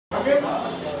Hello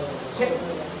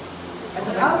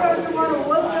everyone,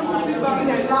 welcome to the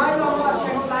live on our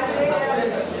channel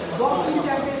boxing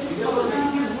championship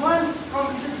one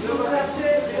competition শুরু হচ্ছে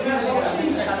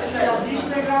boxing gym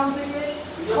playground থেকে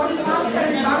 41st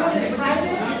time Bangladesh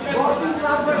private boxing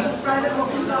club versus private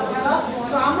boxing club খেলা।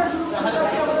 তো আমরা শুরু করতে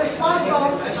যাচ্ছি আমাদের ফার্স্ট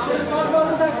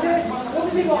বাউল থাকছে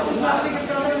অতিথি বক্সিং ক্লাব থেকে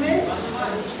ব্রাদার নেই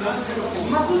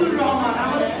মাসুদুর রহমান,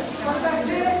 আমাদের সাথে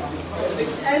থাকছে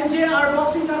এনজেআর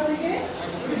বক্সিং ক্লাব থেকে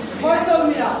ফয়সাল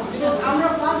মিয়া। তো আমরা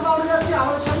ফার্স্ট বাউলে যাচ্ছি,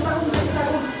 আমাদের সাথে থাকুন, দেখতে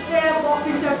থাকুন AF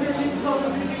boxing championship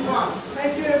 2021।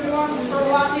 Thank you everyone for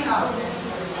watching us.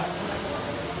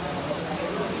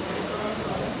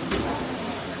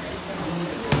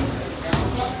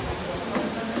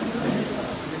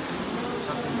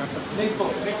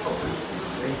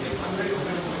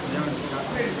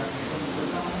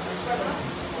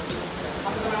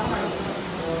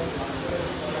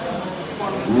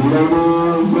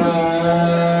 Ladies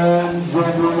and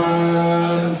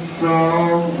gentlemen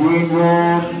from Green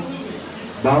Road,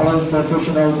 Bangladesh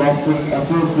Professional Boxing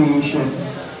Association.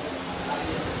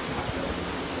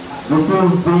 This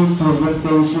is the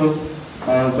presentation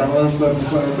of Bangladesh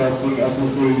Professional Boxing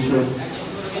Association,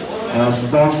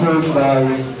 sponsored by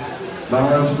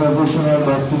Bangladesh Professional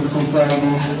Boxing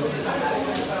Society.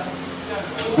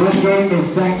 This game is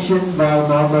sanctioned by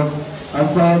Manobik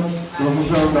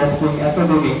Professional Boxing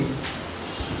Academy,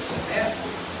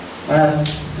 and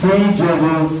 3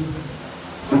 judges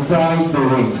beside the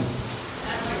ring.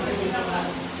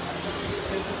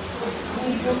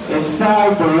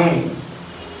 Inside the ring,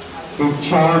 in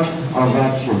charge of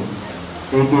action,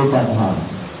 take it at hand.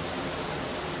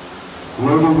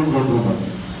 Ladies and gentlemen,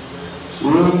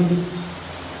 we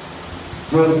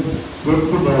just get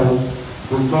to know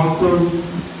the sponsors,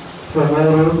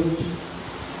 promoters,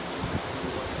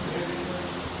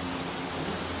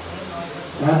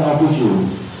 and officials.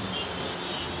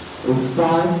 It's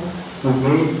time to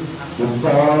meet the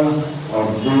stars of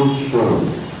this show.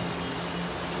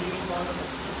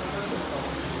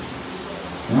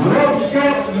 Let's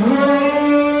get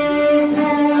ready to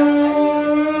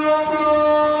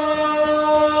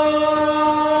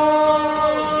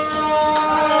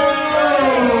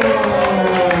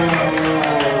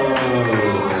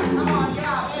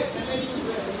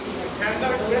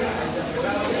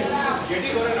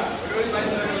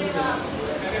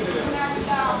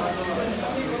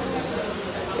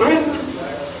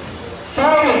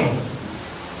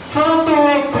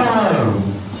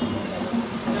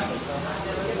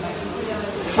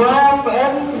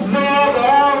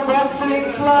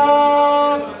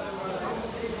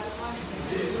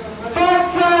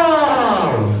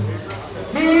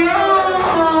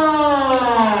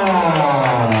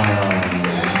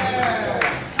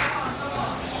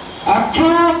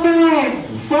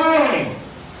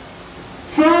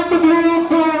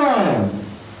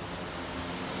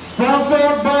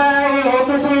sponsored by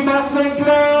Otithee Boxing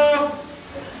Club,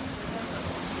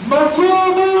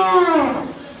 Rahim.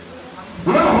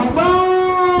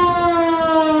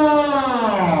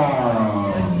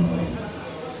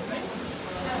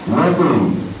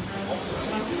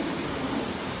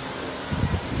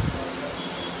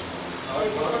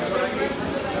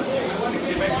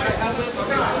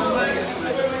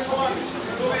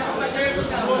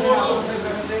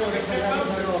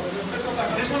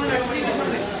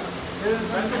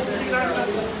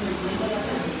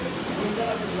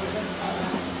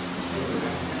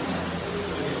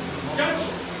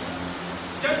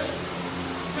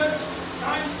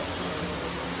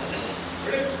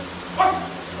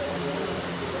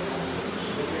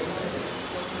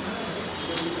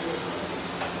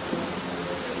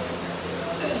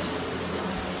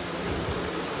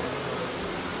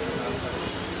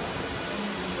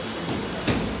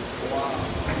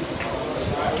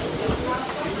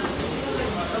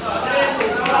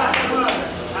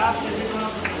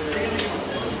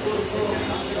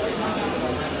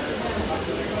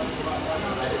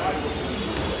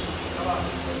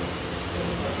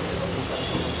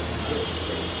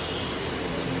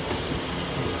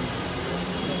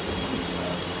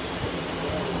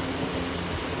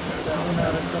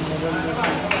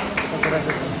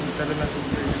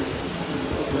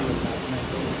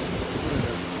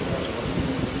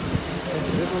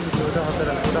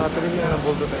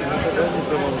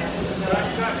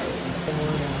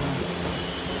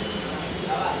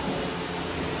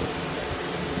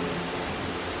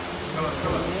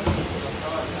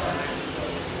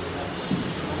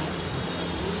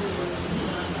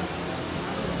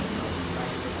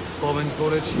 Comment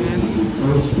করেছেন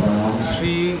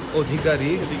শ্রী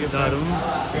অধিকারী, দারুণ।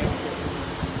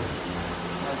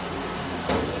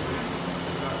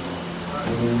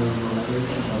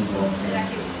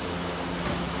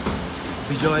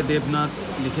 বিজয় দেবনাথ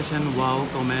লিখেছেন wow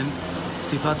comment.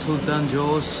 সিফাত সুলতান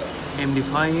জোস, MD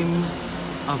Fahim,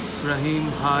 রাহিম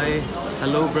high,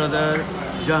 hello brother.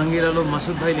 Jahangir Alam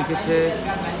Masud ভাই লিখেছে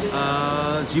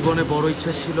জীবনে বড়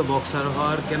ইচ্ছা ছিল বক্সার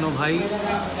হওয়ার। কেন ভাই?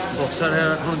 বক্সারের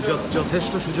এখন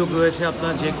যথেষ্ট সুযোগ রয়েছে,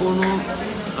 আপনার যে কোনো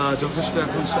যথেষ্ট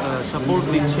এখন সাপোর্ট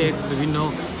দিচ্ছে বিভিন্ন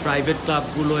প্রাইভেট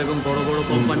ক্লাবগুলো এবং বড় বড়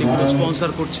কোম্পানিগুলো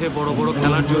স্পন্সর করছে বড় বড়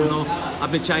খেলার জন্য।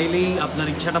 আপনি চাইলেই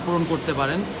আপনার ইচ্ছাটা পূরণ করতে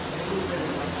পারেন।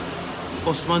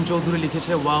 ওসমান চৌধুরী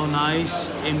লিখেছে ওয়াও নাইস।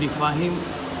 এমডি ফাহিম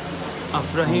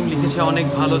রাহিম লিখেছে অনেক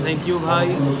ভালো, থ্যাংক ইউ ভাই।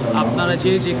 আপনারা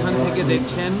যে যেখান থেকে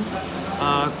দেখছেন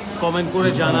কমেন্ট করে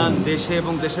জানান দেশে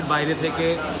এবং দেশের বাইরে থেকে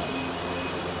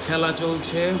খেলা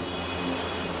চলছে।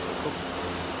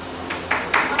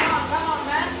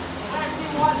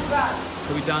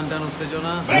 খুবই টান টান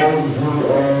উত্তেজনা।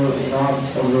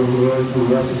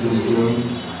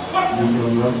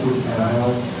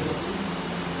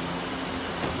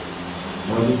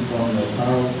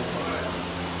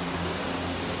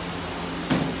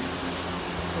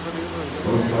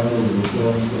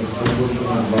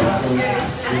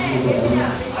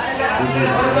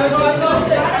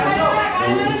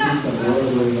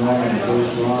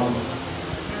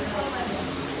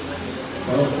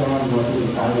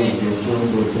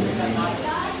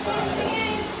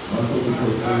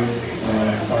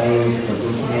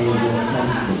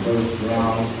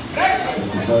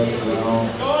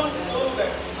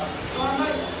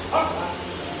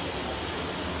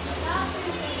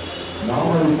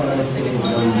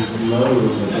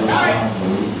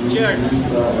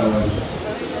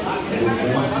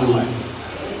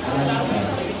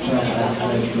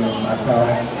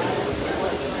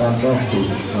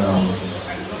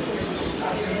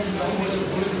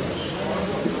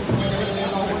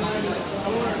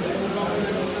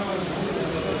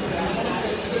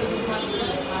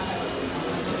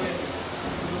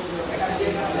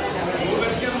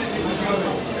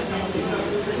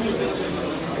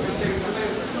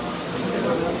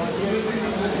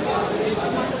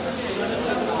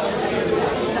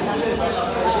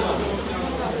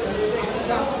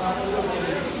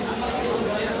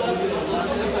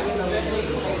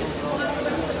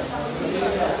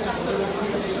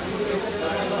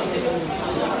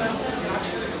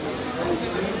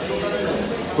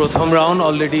 প্রথম রাউন্ড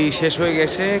অলরেডি শেষ হয়ে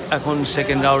গেছে, এখন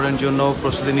সেকেন্ড রাউন্ডের জন্য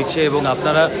প্রস্তুতি নিচ্ছে এবং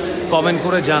আপনারা কমেন্ট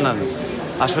করে জানান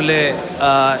আসলে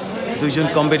দুইজন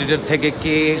কম্পিটিটর থেকে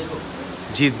কে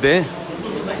জিতবে।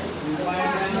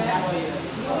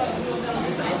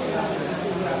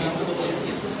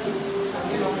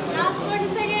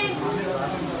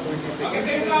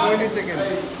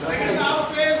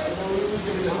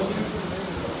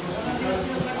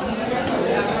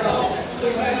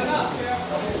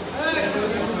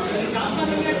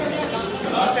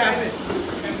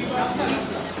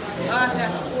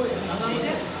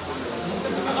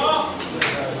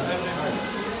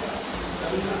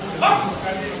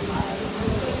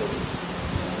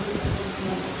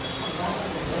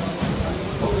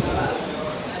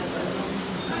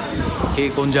 কে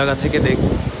কোন জায়গা থেকে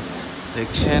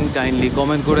দেখছেন কাইন্ডলি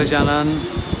কমেন্ট করে জানান।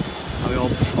 আমি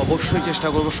অবশ্যই চেষ্টা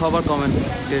করব সবার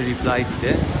কমেন্টের রিপ্লাই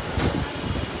দিতে।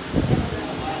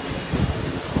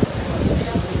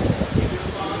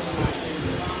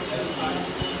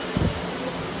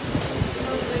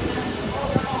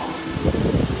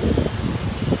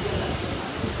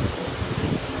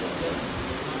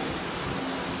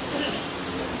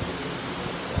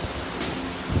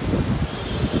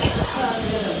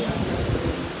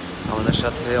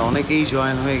 সাথে অনেকেই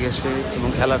জয়েন হয়ে গেছে এবং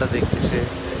খেলাটা দেখতেছে।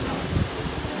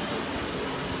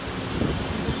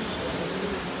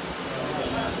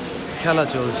 খেলা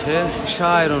চলছে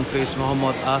Shah iron face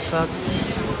Mohammad Asad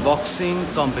boxing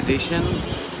competition,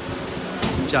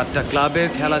 4টা ক্লাবের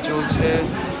খেলা চলছে।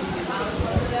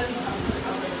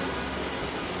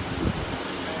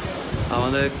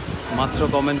 আমাদের মাত্র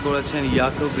কমেন্ট করেছেন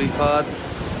ইয়াকুব রিফাত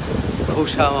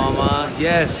ঘোষা মামা,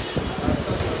 ইয়েস।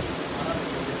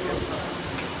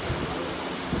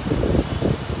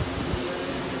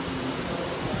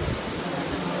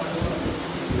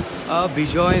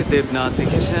 বিজয় দেবনাথ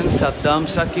লিখেছেন সাদ্দাম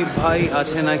সাকিব ভাই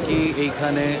আছে নাকি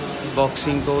এইখানে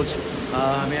বক্সিং কোচ?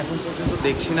 আমি এখন পর্যন্ত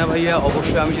দেখছি না ভাইয়া,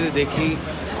 অবশ্যই আমি যদি দেখি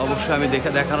অবশ্যই আমি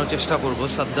দেখানোর চেষ্টা করব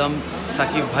সাদ্দাম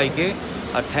সাকিব ভাইকে।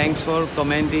 আর থ্যাংকস ফর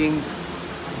কমেন্টিং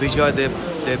বিজয়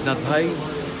দেবনাথ ভাই।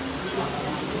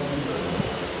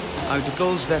 আমি একটু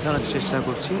ক্লোজ দেখানোর চেষ্টা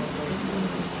করছি।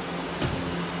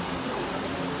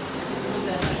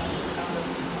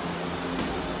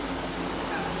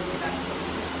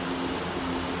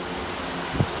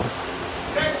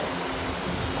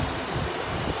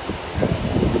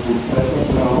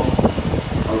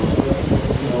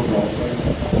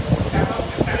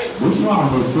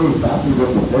 round was pretty happy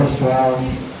with the first round.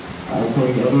 I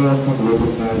think everyone can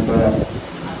recognize that.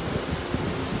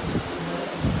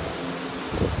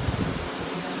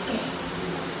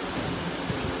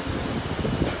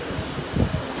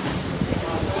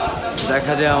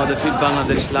 দেখা যায় আমাদের ফিট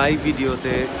বাংলাদেশ লাইভ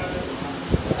ভিডিওতে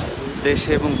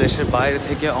দেশে এবং দেশের বাইরে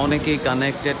থেকে অনেকেই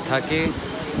কানেক্টেড থাকে।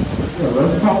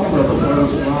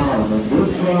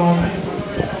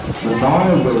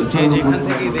 যে যেখান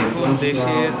থেকে দেখুন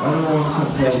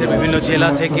দেশের বিভিন্ন জেলা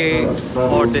থেকে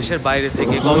আর দেশের বাইরে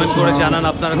থেকে কমেন্ট করে জানান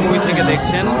আপনারা কই থেকে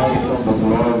দেখছেন।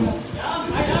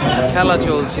 খেলা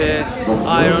চলছে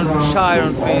শাহ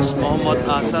আয়রন ফিস Mohammad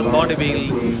Asad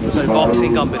boxing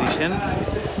competition.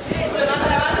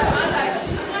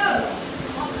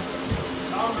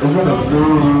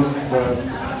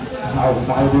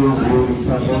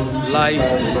 Live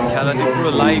খেলাটি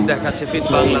পুরো লাইভ দেখাচ্ছে ফিট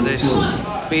বাংলাদেশ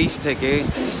পেজ থেকে।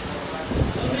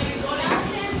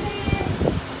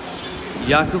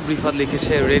 ইয়াকুব রিফাত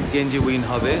লিখেছে রেড গেঞ্জি উইন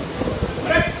হবে,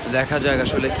 দেখা যাক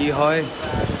আসলে কি হয়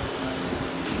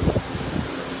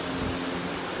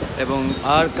এবং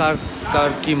আর কার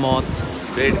কার কি মত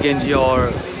রেড গেঞ্জি আর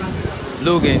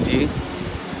ব্লু গেঞ্জি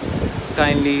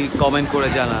কাইন্ডলি কমেন্ট করে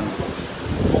জানান।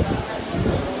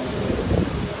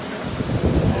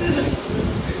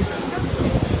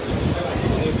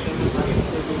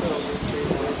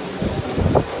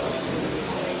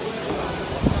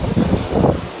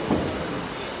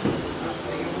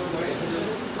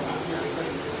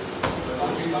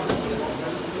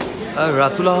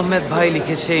 রাতুল আহমেদ ভাই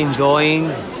লিখেছে enjoying,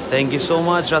 thank you so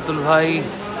much Ratul ভাই।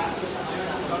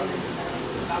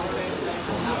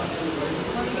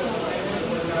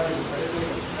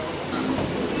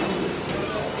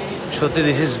 সত্যি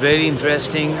দিস ইজ ভেরি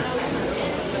ইন্টারেস্টিং।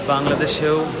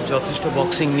 বাংলাদেশেও যথেষ্ট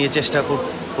বক্সিং নিয়ে চেষ্টা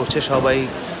করছে সবাই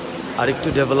আরেকটু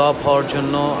ডেভেলপ হওয়ার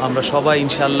জন্য। আমরা সবাই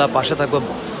ইনশাল্লাহ পাশে থাকবো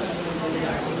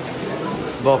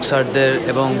বক্সারদের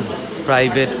এবং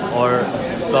প্রাইভেট অর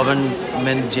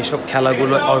গভর্নমেন্ট যেসব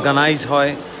খেলাগুলো অর্গানাইজ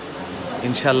হয়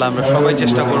ইনশাল্লাহ আমরা সবাই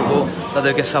চেষ্টা করব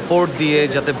তাদেরকে সাপোর্ট দিয়ে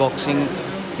যাতে বক্সিং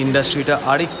ইন্ডাস্ট্রিটা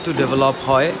আরেকটু ডেভেলপ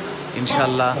হয়,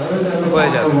 ইনশাল্লাহ হয়ে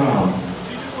যাবে।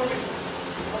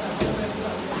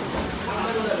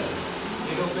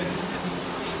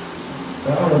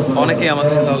 অনেকেই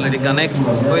আমাদের সাথে অলরেডি কানেক্ট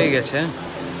হয়ে গেছে।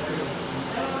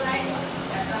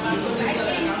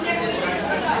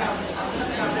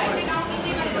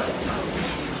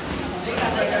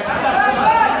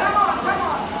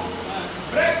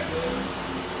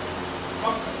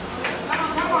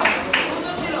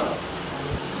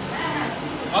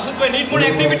 Need more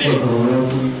activity.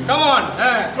 Come on,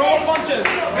 throw more punches.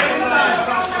 Get inside.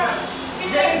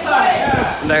 Get inside.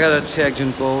 দেখা যাচ্ছে একজন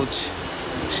কোচ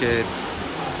সে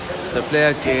তার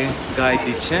প্লেয়ারকে গাইড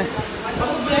দিচ্ছে।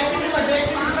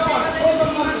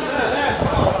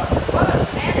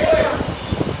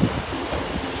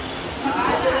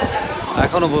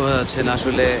 এখনো বোঝা যাচ্ছে না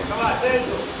আসলে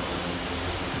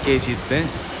কে জিতবে।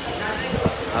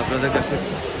 আপনাদের কাছে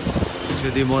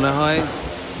যদি মনে হয়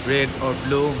রেড আর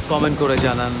ব্লু কমেন্ট করে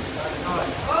জানান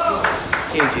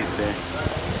কে জিতবে।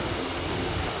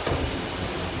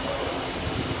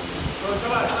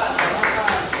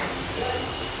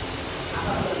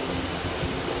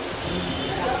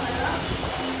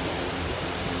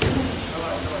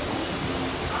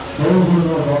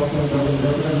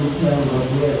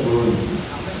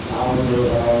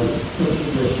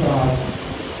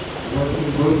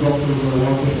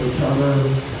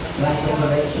 That's the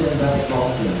connection, that's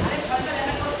boxing.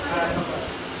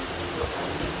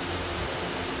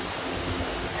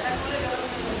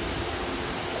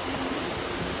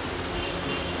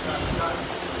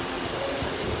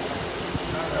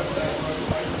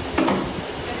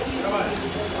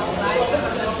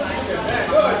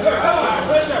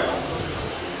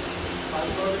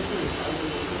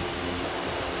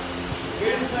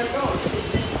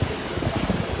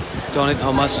 Tony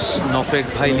Thomas নপেক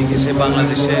ভাই লিখেছে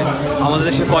বাংলাদেশে আমাদের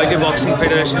দেশে কয়টি বক্সিং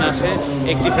ফেডারেশন আছে?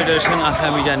 একটি ফেডারেশন আছে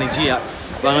আমি জানি, জি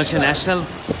বাংলাদেশের ন্যাশনাল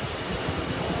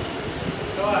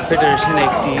ফেডারেশন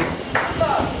একটি,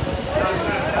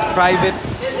 প্রাইভেট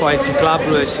কয়েকটি ক্লাব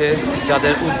রয়েছে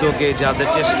যাদের উদ্যোগে যাদের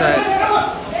চেষ্টায়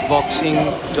বক্সিং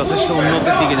যথেষ্ট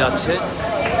উন্নতির দিকে যাচ্ছে।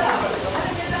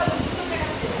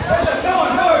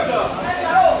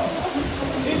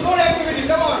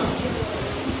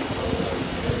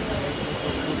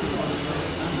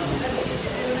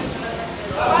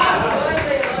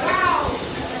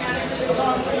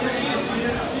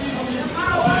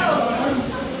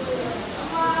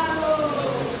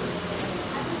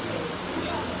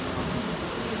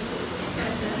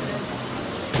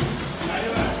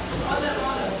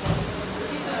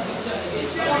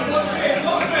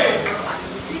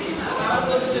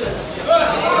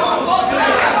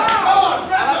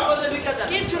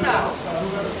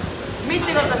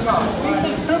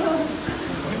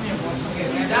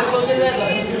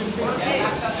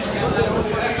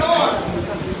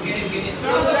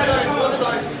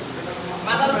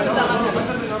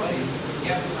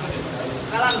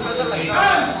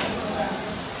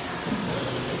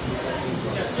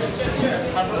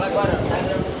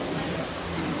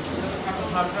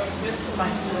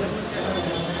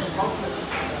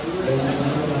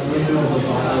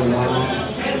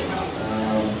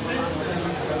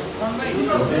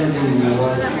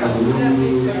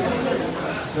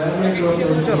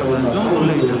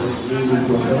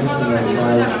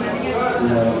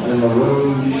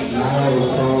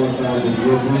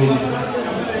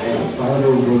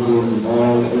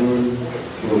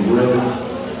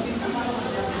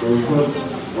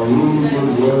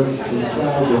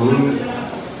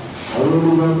 I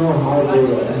really don't know how the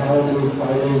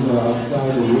fighters are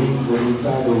outside the ring, but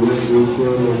inside the ring they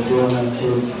show have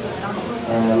to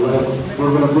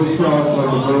give a big shot for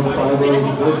the both fighters.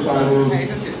 Both fighters,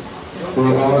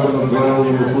 they're all going to go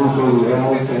in the group of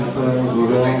round and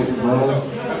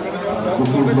this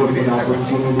is just an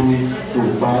opportunity to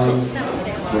fight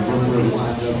the winner of the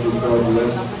matchup because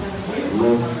let's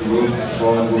wait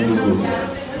for the group.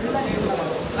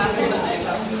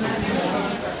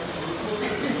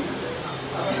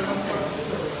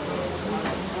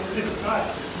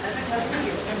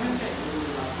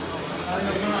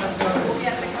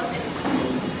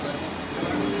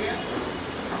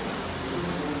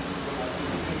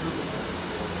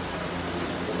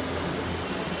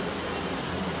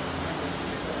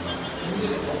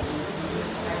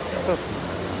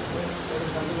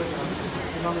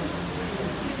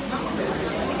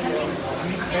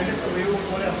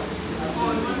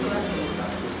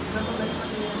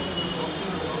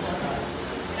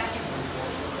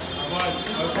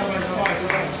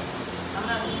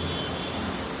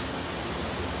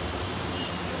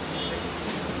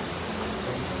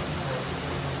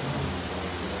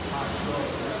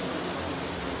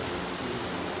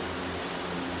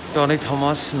 Tony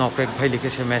Thomas Nokrek ভাই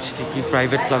লিখেছে ম্যাচটি কি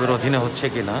private ক্লাবের অধীনে হচ্ছে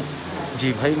কিনা। জি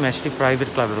ভাই, ম্যাচটি প্রাইভেট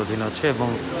ক্লাবের অধীনে হচ্ছে এবং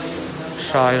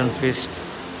শাহ আয়রন ফিস্ট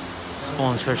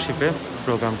স্পন্সরশিপে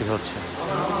প্রোগ্রামটি হচ্ছে।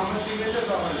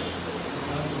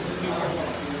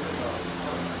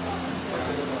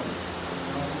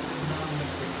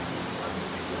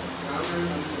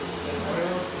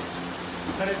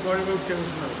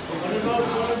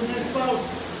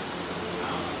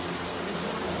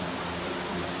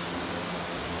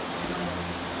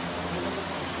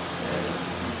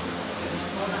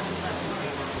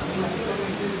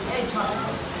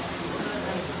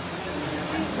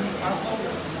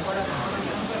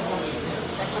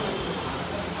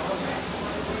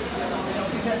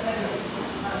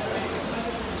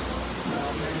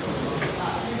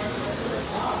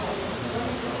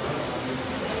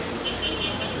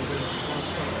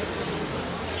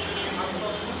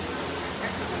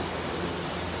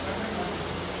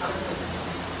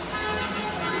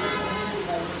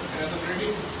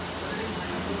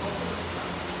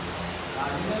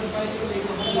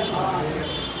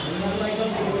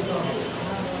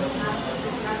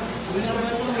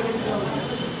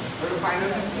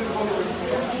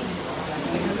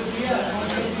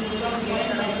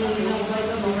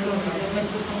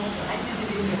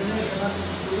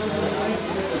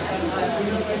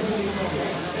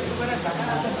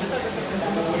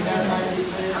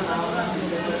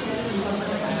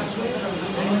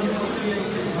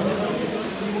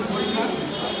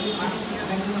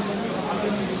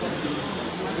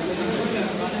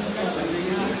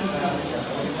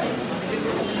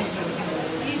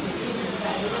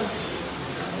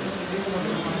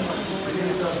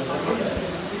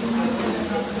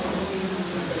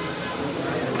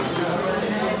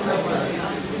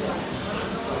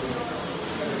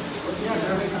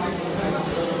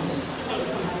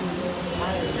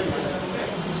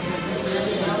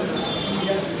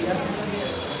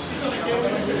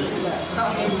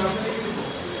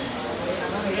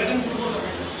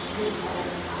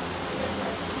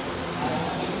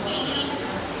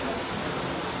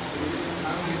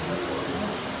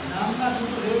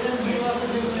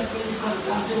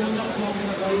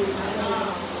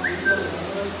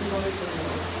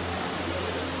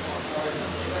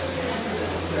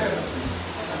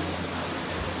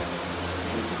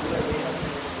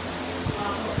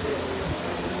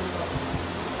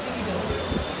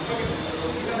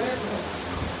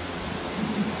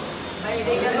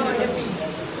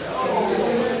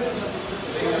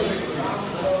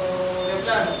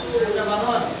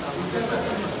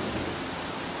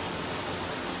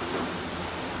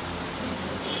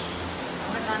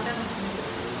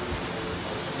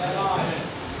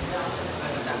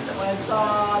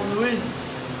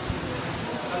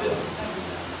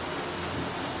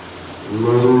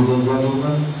 Ladies and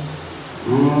gentlemen,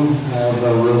 we have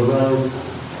a result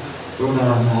in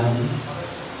our hands.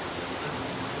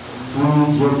 Three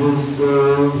judges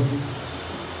scored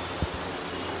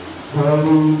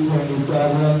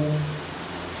 30-27.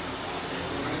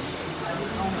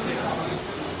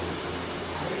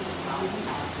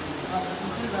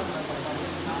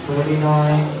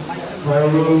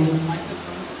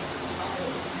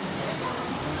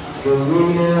 The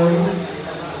winner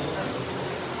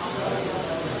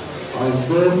of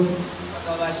this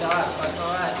is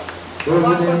Syed.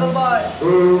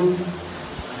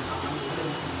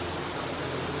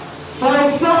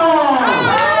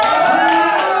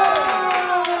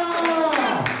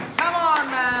 Come on,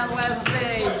 man. Let's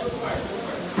see.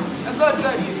 Good.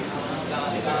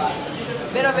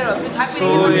 So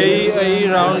এই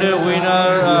রাউন্ডের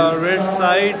উইনার রেড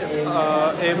সাইড।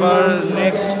 এবার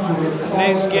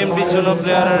next গেমটির জন্য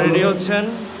প্লেয়াররা ready হচ্ছেন।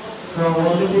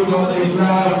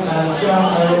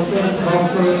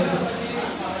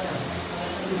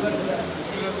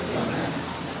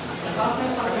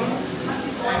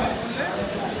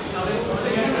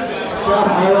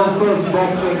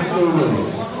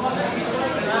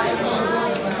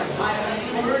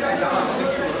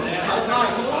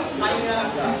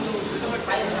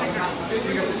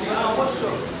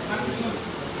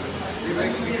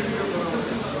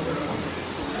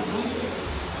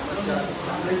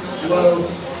 Well,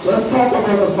 let's talk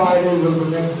about the fighters of the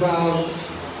next bout.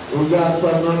 We got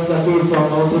Humaun Kabir from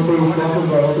Otithee, sponsored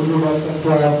by Otithee Wrestling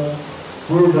Club,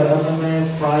 who is an MMA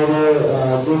fighter.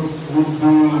 This would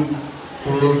be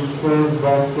his first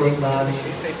boxing match.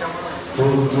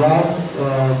 His last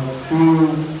few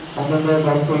MMA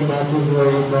boxing matches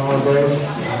were in Bangladesh.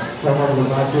 Some of the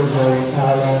matches were in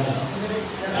Thailand.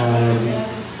 And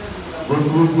this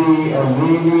would be a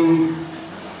really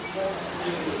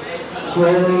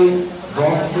clearly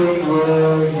boxing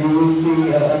where you will see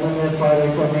an MMA fighter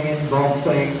coming in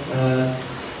boxing and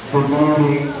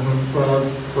promoting himself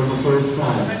for the first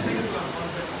time.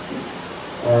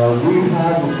 We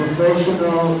have a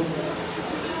professional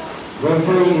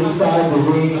referee inside the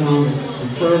ring who's in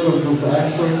charge of this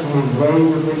action, who's very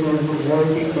meticulous, who's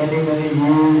working many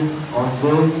years on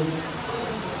this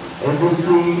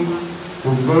industry,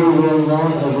 who's very well known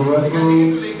as a referee.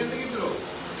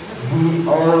 He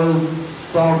always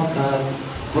stops and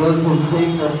does his thing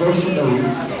professionally,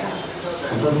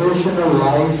 a professional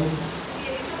life.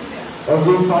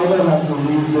 Every fighter has to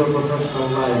live their professional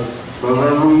life, but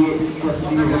when we can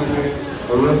see that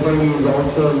a referee is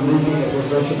also living a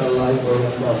professional life for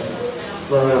himself.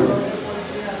 So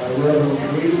we have a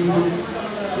really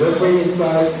referee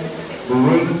inside the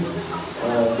ring,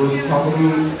 this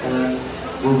company and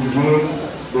this game,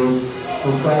 this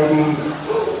society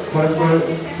partner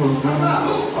to be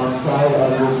on side of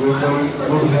this referee,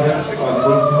 good head of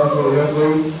this humble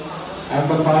referee. And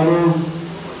the fighters,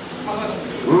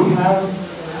 we have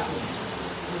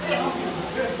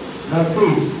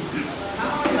Nadeem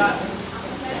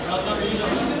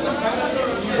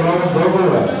from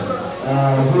Bogota,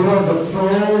 who was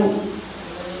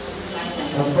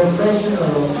a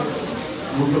professional,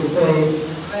 you could say,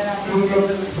 cricket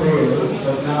player,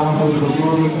 but now who's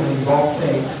competing in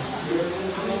boxing.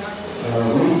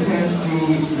 We can see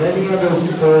many other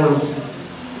sports,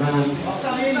 and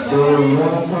they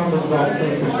want to come and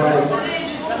boxing to fight.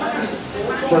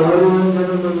 So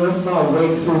let's not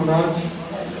wait too much.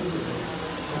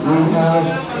 We have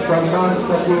Humaun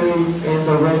Kabir in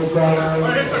the red corner,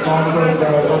 sponsored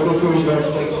by Otithee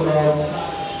Wrestling Club,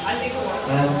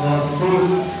 and Nadeem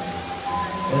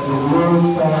in the blue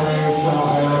corner,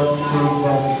 Shah.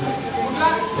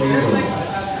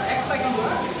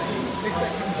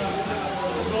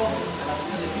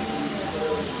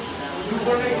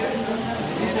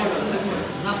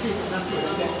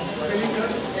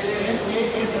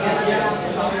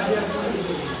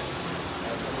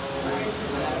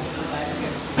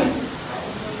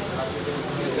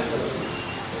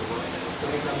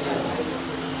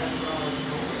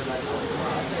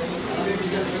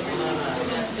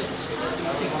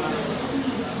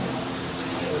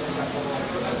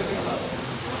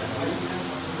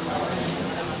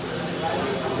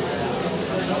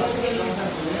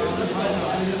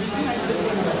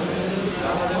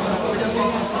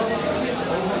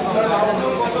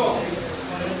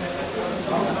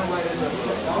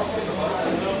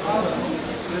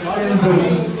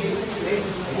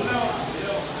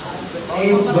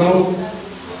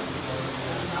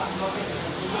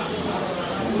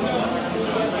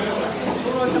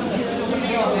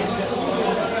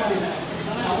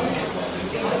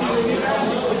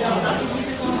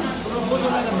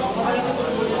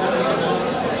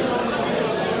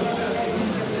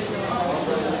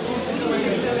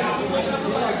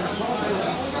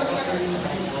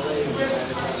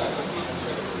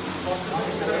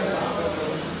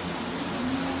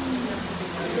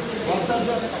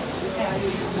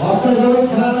 Offside যাদের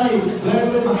খেলা নাই দয়া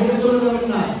করে বাইরে চলে যাবেন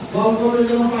না call করে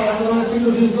যেন পাই আদারওয়াইজ কিন্তু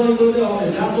ডিসকোয়ালিফাই করে দেওয়া হবে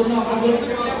যার জন্য আমাদের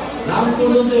লাস্ট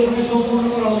পর্যন্ত এখানে সম্পূর্ণ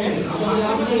করা হবে আমাদের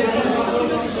আজকে এখানে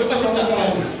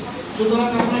সুতরাং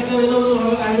আপনারা কেউ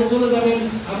এলোমেলোভাবে বাইরে চলে যাবেন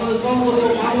আপনাদের কল করবো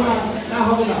পাবো না তা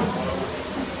হবে না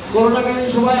করোনাকালীন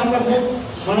সময় আমরা খুব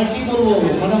মানে কি বলবো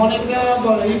মানে অনেকটা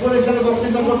রিপোর্টেশনে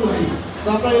বক্সিংটা করতেছি তো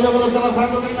আপনারা এলোমেলো চলাফেরা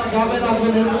করবেন না যাবেন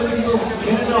আসবেন এগুলো কিন্তু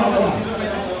মেনে নেওয়া হবে না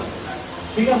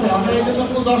ঠিক আছে আমরা এই জন্য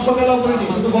কোনো দর্শক এলাও করিনি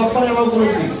শুধু বক্সার এলাও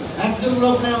করেছি একজন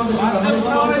লোক নেই আমাদের সাথে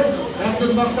আমাদের একজন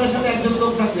বক্সারের সাথে একজন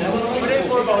লোক থাকবে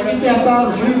কিন্তু একটা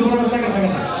শুরু ঢোকানোর জায়গা থাকে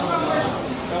না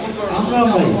আমরা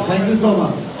ভাই থ্যাংক ইউ সো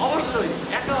মাচ অবশ্যই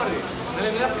একেবারে মানে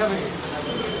মিলাদ খাবে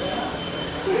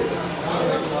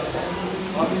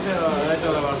অফিসে রাইট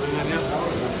হলো বাবা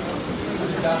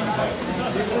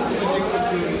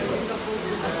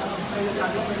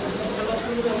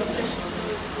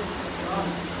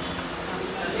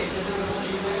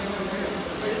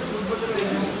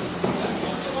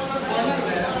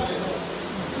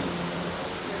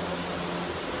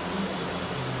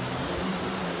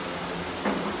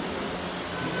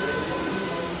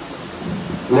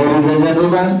Ladies and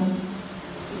gentlemen,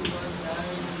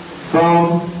 from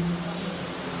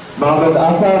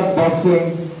Manobik Boxing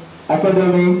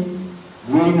Academy,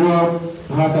 Green Road,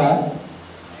 Haque,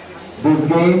 this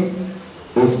game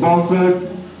is sponsored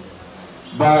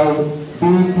by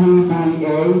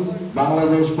BPBA,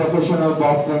 Bangladesh Professional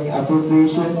Boxing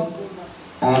Association,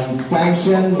 and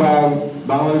sanctioned by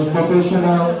Bangladesh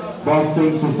Professional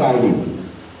Boxing Society.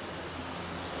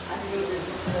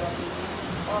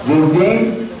 This game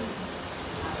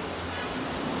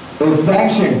is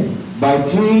sanctioned by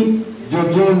 3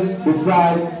 judges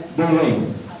beside the ring.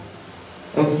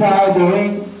 Inside the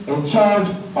ring, in charge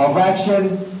of action,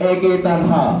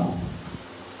 Haque.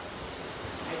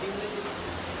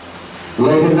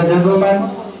 Ladies and gentlemen,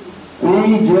 we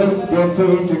just get to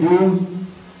introduce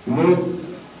with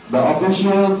the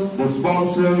officials, the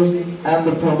sponsors, and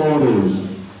the promoters.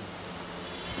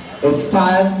 It's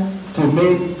time to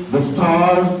meet the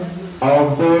stars of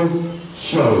this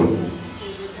show.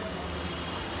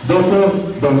 This is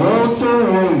the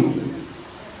welterweight.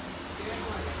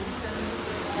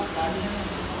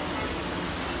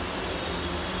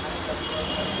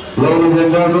 Ladies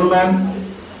and gentlemen,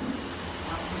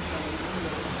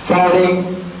 fighting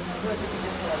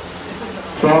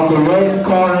from the red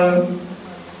corner,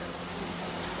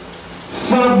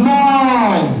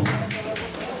 Humaun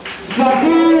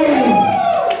Kabir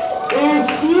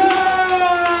Islam.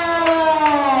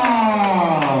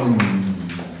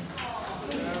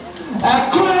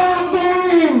 Across the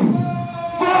ring,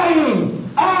 fighting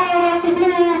out of the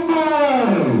blue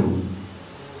ball,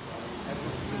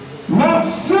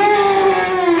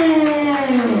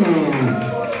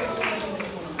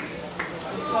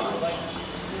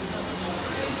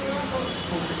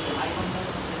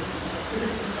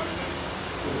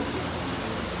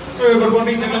 Good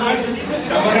morning, gentlemen.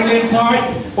 Currently in fight.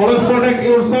 Always protect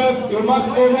yourself. You must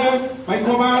obey my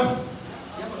commands.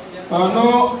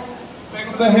 No back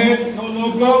of the head, no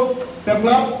low blow, step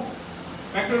up,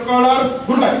 back to the corner.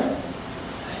 Good luck.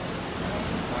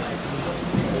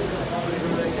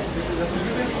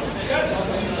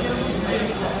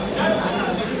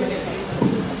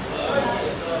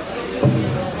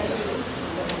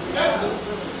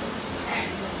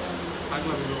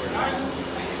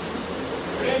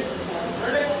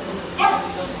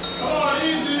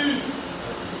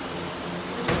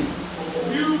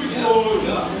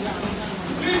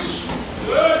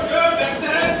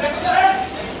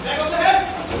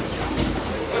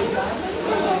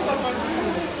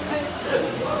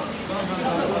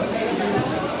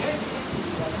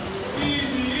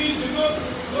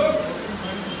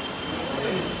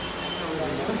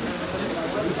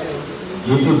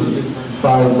 This is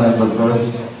 5 times the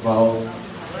first bout.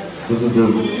 This is the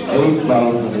 8th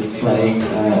bout that is playing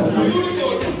as the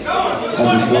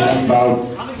last bout.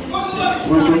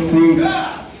 We can see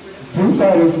 2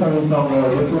 fighters coming from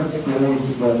different skills,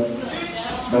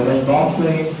 but in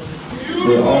boxing,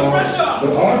 they're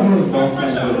all doing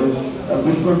boxing, but it's a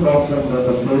different boxing than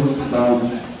the first bout.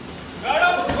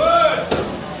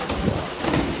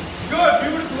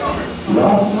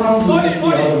 Last round we did the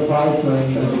other fighting.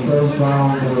 In the first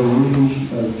round they were really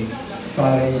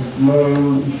fighting slow,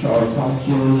 sharp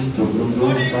punches. The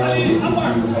first round was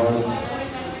too hard.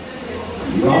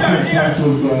 Lots of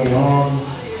punches going on.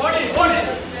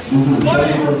 This is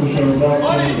very professional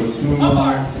boxing. The 2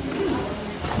 rounds.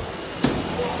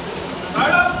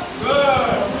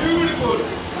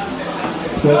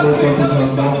 Several professional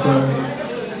boxing.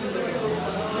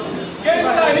 Get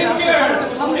inside, he's scared.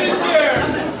 He's scared.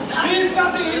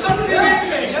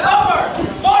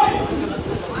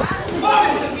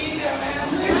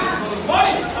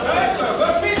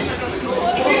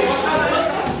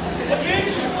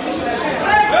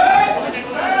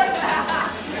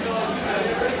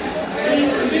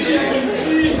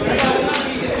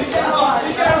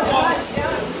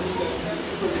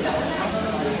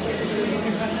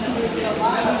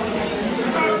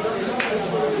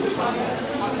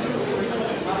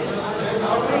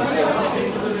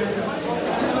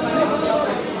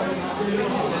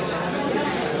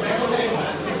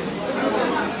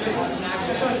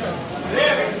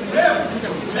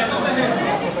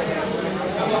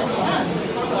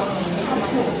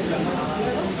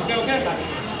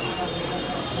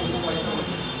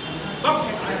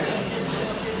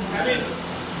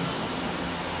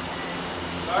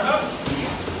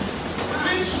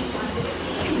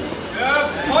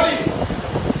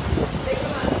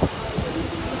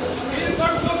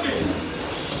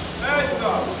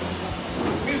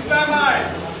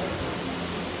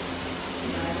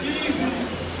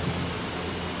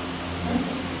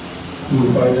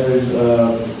 fighters,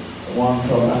 one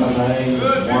from MMA,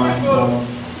 one from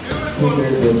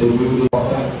cricket, the debut.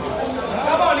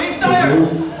 Come on, he's tired.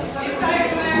 He's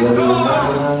tired, man. Go on.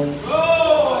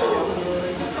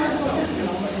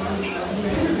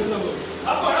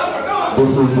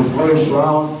 This is the first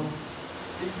round.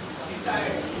 He's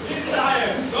tired. He's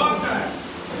tired. Go on, man.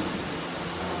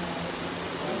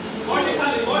 Body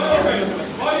open.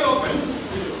 Body open.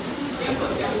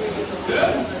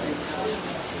 Good.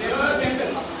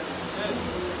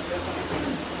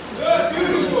 Good.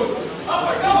 Beautiful.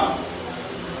 Upper, come on.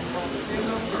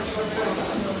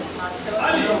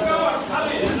 Ali, come on.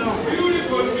 Ali.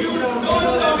 Beautiful. Don't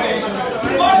damage.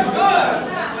 One, good.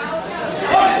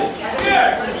 One, here.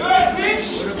 Good. Pitch.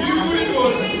 Beautiful.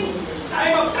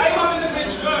 Time up in the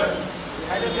pitch. Good.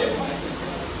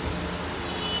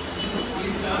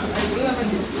 He's done.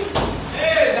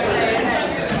 Hey, that's it.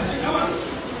 Come on.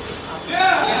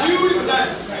 Yeah, beautiful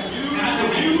time.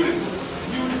 Beautiful.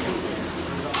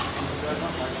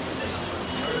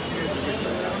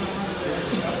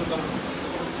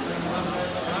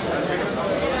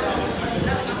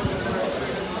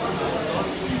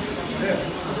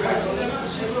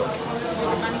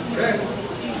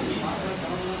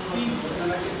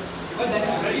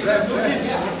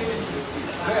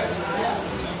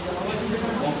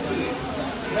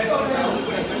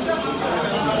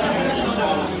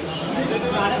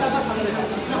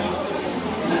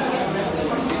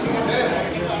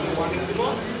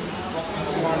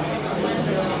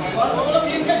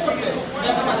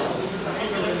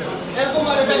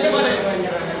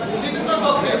 This is not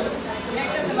boxing.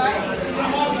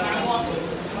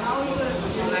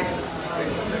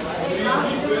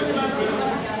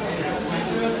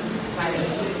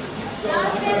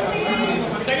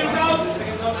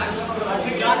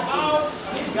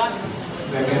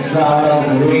 Seconds out of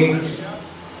the ring.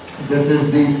 This is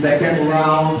the second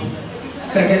bout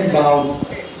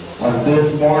of this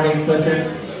morning session.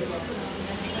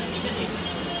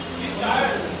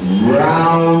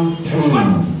 Round 2.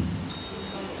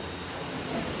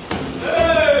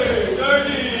 Hey,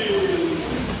 dirty.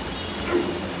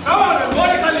 Come on,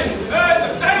 body calling. Hey,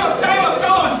 time up,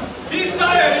 come on. He's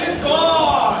tired, he's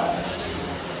gone.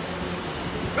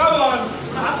 Come on.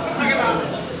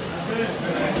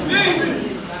 Easy.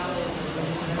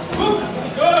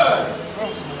 Good.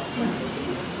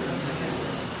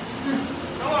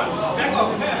 Come on, back off.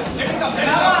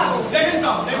 Let him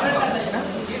come.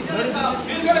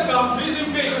 He's gonna come. He's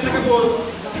impatient like a bull.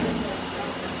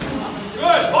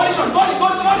 Good. Body shot. Body. Go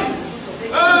to the body.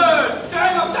 Good.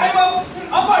 Time up.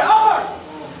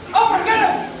 Upper. Get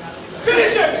him.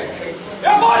 Finish him.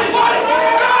 Yeah, body.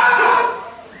 Yes.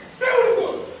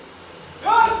 Beautiful.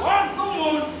 Yes. One. Come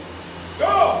on.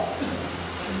 Go.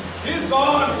 He's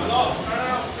gone.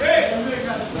 Great.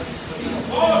 He's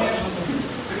gone.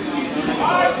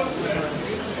 5.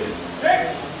 6.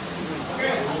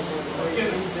 Okay.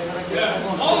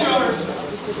 Yeah. All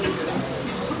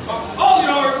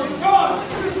yours. Come on.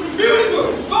 Beautiful.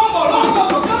 Long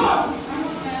combo. Come on.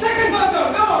 Second bundle.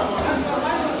 Come on.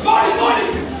 Body.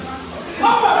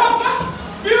 Up.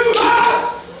 Beautiful.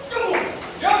 Come on.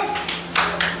 Yes.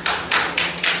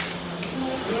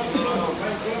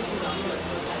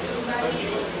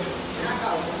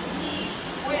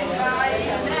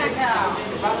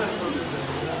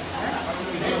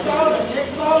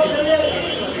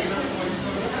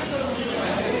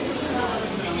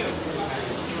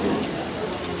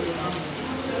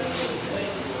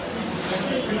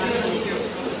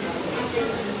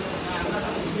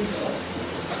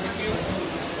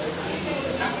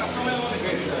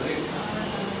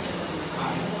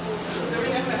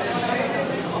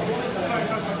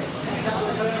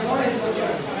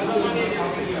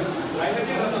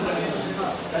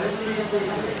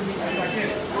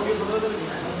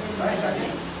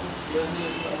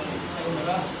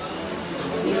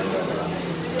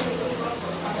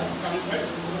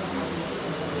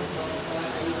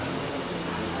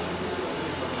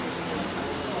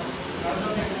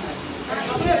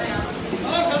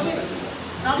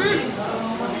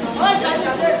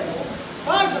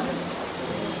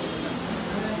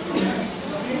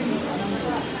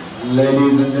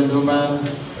 Ladies and gentlemen,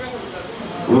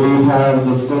 we have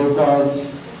the scorecards.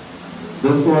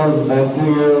 This was a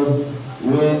clear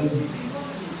win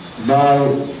by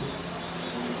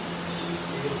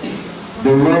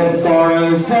the red corner,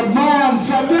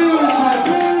 Nadeem.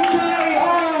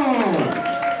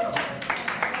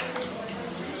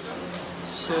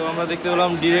 So আমরা দেখতে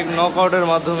পেলাম direct নকআউটের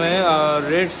মাধ্যমে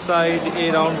red side এই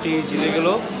রাউন্ডটি জিতে গেল।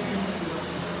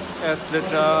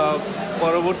 অ্যাথলেটরা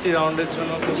পরবর্তী রাউন্ডের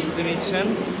জন্য প্রস্তুতি নিচ্ছেন।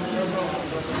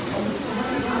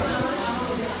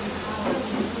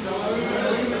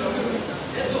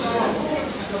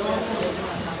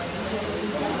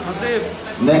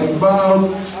 Next bout,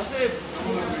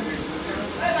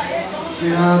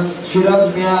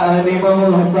 Shiraz Mia and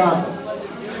Imamul Hassan.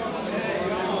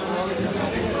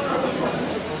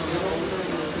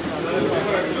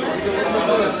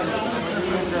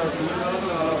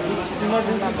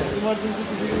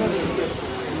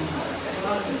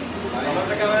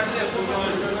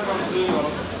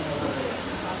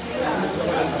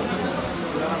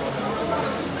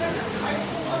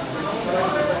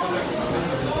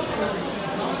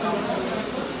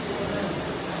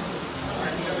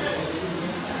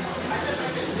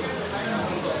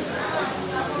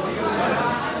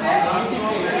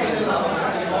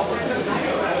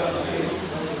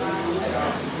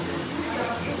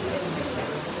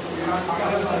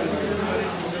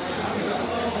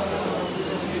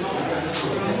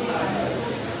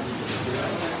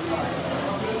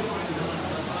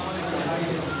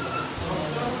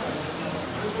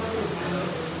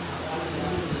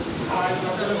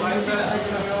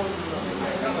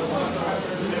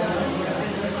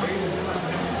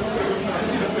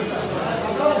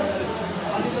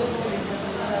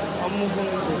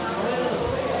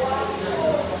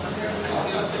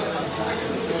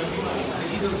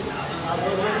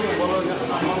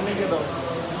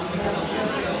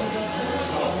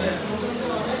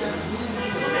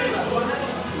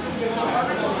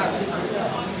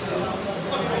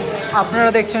 আপনারা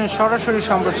দেখছেন সরাসরি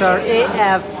সম্প্রচার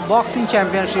AF boxing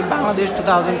championship Bangladesh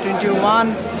 2021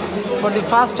 for the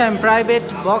first time private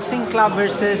boxing club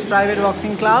versus private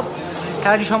boxing club.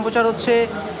 খেলাটি সম্প্রচার হচ্ছে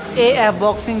AF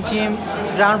boxing team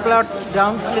ground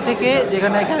play থেকে,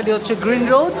 যেখানে খেলাটি হচ্ছে গ্রিন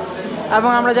রোড। এবং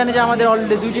আমরা জানি যে আমাদের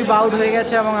অলরেডি দুটি বাউট হয়ে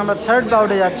গেছে এবং আমরা থার্ড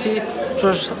বাউটে যাচ্ছি।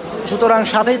 সুতরাং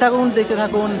সাথেই থাকুন, দেখতে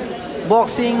থাকুন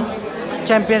boxing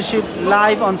championship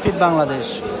live on fit Bangladesh.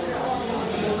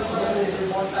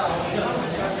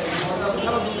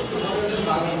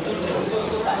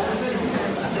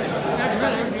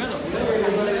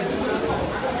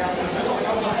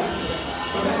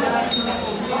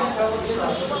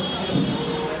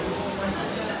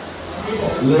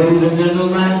 Ladies and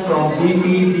gentlemen, from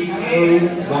BPBA,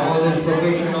 Bangladesh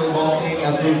Professional Boxing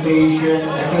Association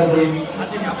Academy,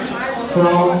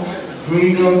 from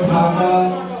Freedom Haque,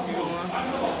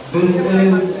 this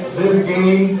game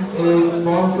is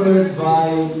sponsored by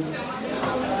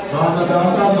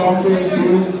Manobik Boxing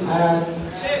Group and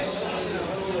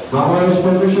Bangladesh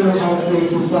Professional Boxing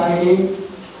Society.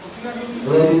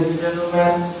 Ladies and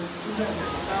gentlemen,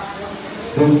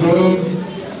 this game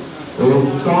is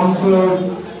sponsored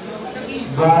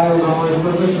by our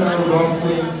Professional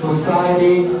Boxing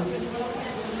Society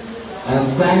and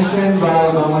sanctioned by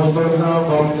our Professional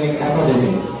Boxing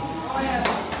Academy.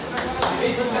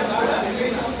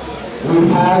 We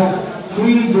have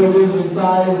 3 judges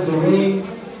inside the ring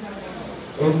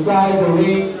in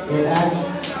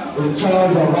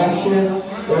charge of action.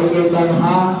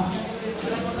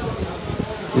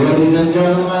 Ladies and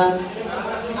gentlemen,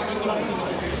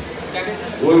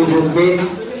 we just meet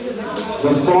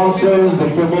the sponsors, the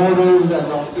promoters, and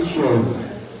the officials.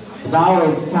 Now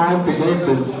it's time to get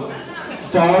the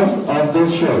stars of this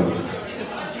show.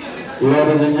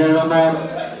 Ladies and gentlemen,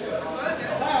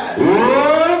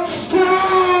 let's start!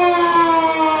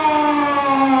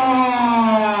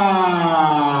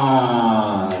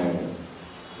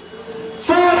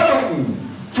 Fighting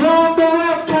from the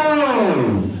red corner,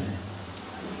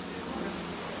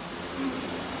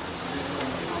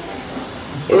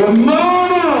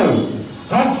 Humaun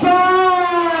Hassan,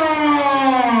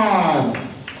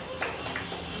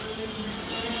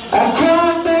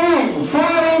 accompanying,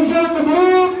 fighting from the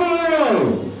blue corner,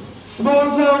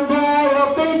 sponsored by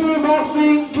Otithee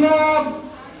Boxing Club,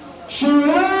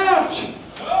 Syed.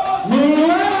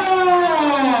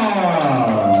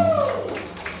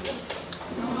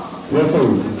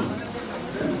 Referee.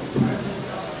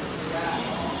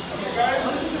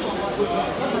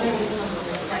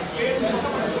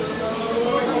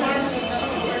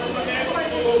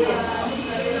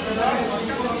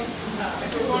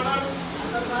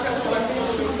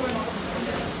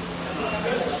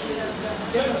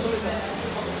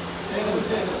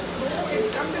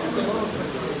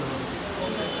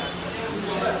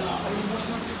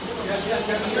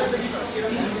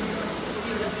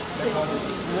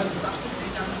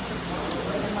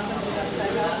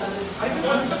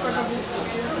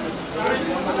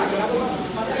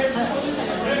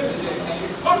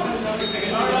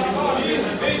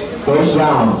 First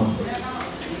round.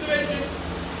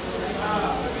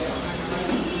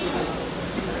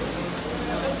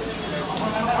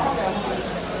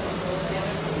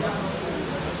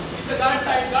 Keep the guard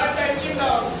tight, chin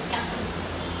down.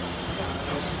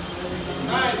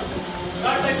 Nice.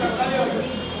 Good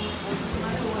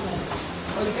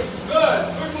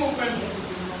movement.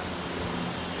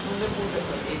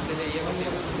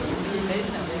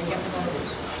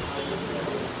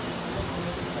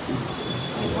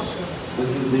 This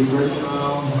is the first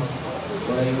round.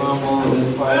 Rahimafrooz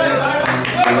is fighting.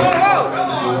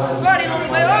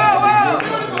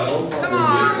 Come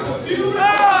on.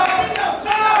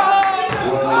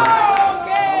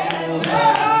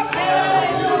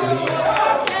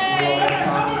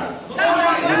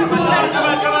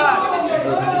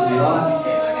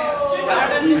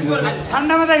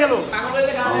 ঠান্ডা মাথায় গেল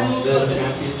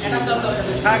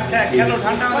খেলো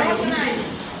ঠান্ডা মাথায় গেল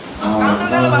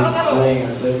Playing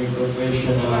a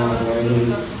semi-professional where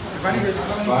he's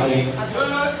fighting.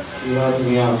 He helped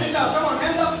me out. Sit down, come on,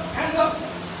 hands up, hands up.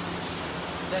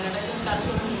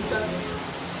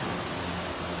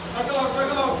 Circle out,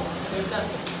 circle out.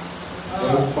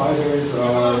 Both fighters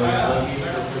are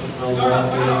semi-professional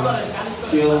wrestling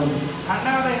skills. ঠান্ডা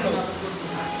মাথায় গেল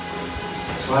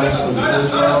Fighting for the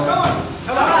first round.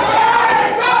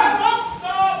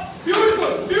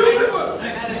 Beautiful, beautiful.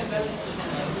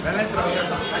 Balance রাখো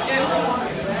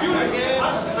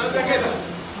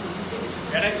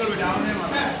attack করবে ডাউনে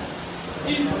মারবে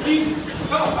Easy, easy.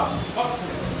 Come on, come on.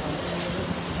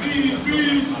 Breathe,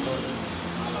 breathe.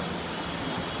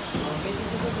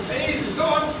 Easy, go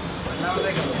on.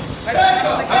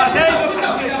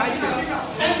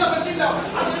 Hands up and chin down.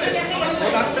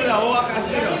 আসতে দাও ও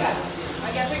আসতে দাও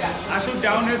আসুক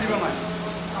ডাউন হয়ে দিবে মার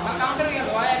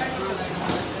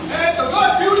Hey,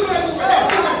 good, beautiful.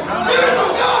 Beautiful,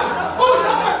 God. Push,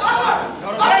 upward, upward.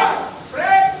 Upward.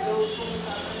 Break.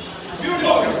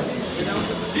 Beautiful.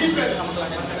 Deep breath.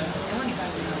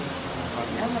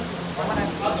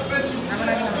 Other breath.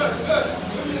 Good, good.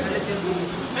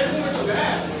 Head movement to the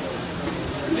hand.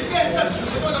 You can't touch.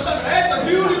 Head,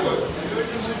 beautiful.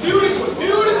 Beautiful,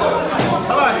 beautiful.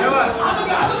 আবার আবার Other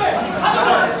way, other way, other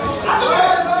way, other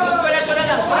way. Down হয়ে সরে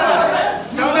দাও হ্যাঁ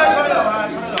সরে দাও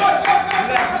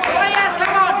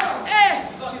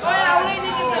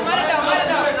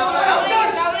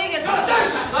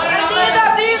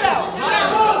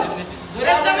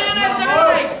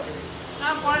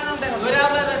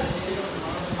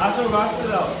আসুক আসতে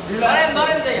দাও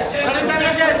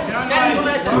This is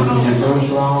the first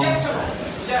round. Gentlemen,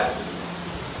 jab.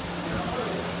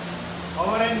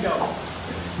 Over and দাও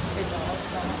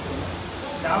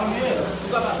down A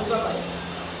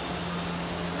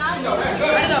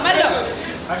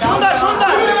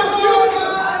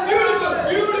Beautiful,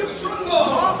 beautiful, sugar.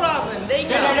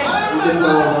 Even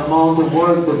though the amount of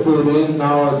work they put in,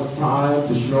 now it's time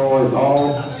to show it all.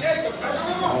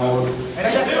 এটা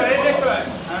দেখো এই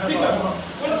দেখো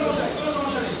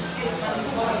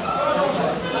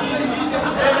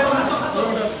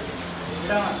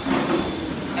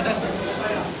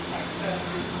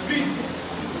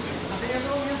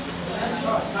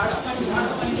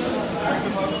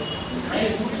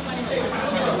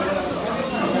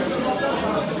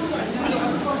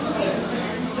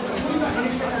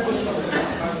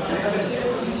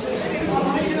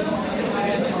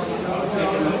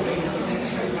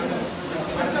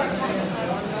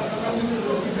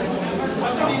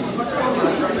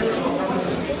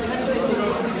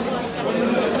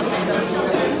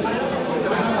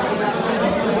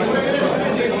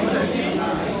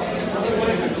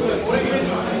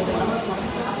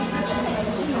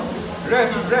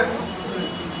Ref.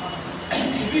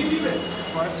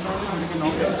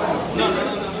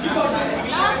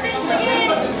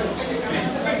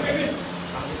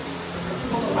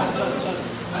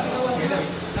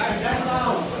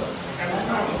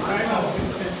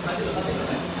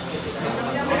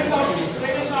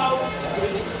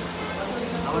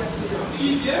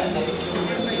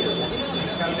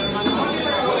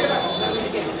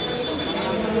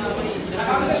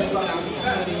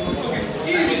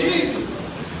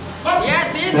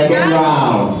 Yes, easy. Second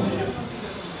round.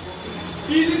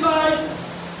 Easy fight.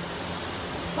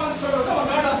 Come on,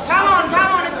 madam.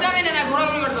 Come on, stamina na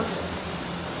ঘোরাঘুরি করতেছে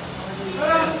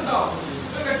Rest down.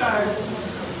 Look at that.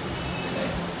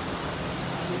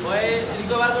 ওই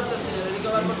recover করতেছে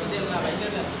দেন না ভাই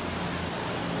দেন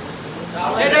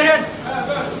সেট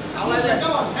আওলা দেন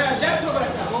Come on. Hey, jab throw back.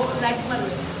 O right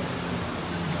মারবে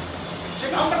সে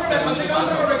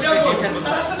কাউন্টার করবে কেউ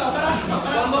রাস্তা দাও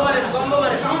কম্বো মারেন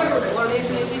কাউন্টার করবে ওর লেফট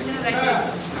নিচে রাইট লেফট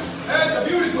এই তো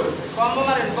বিউটিফুল কম্বো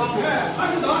মারেন কম্বো হ্যাঁ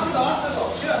রাস্তা দাও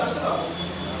শিরা রাস্তা দাও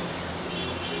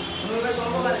ওর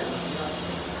কম্বো মারেন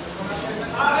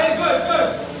hey good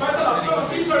circle out come on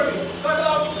keep circle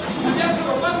out jab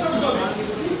throw pass throw go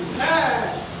হ্যাঁ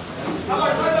আবার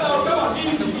circle out come on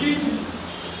easy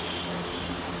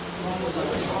combo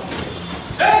যাবে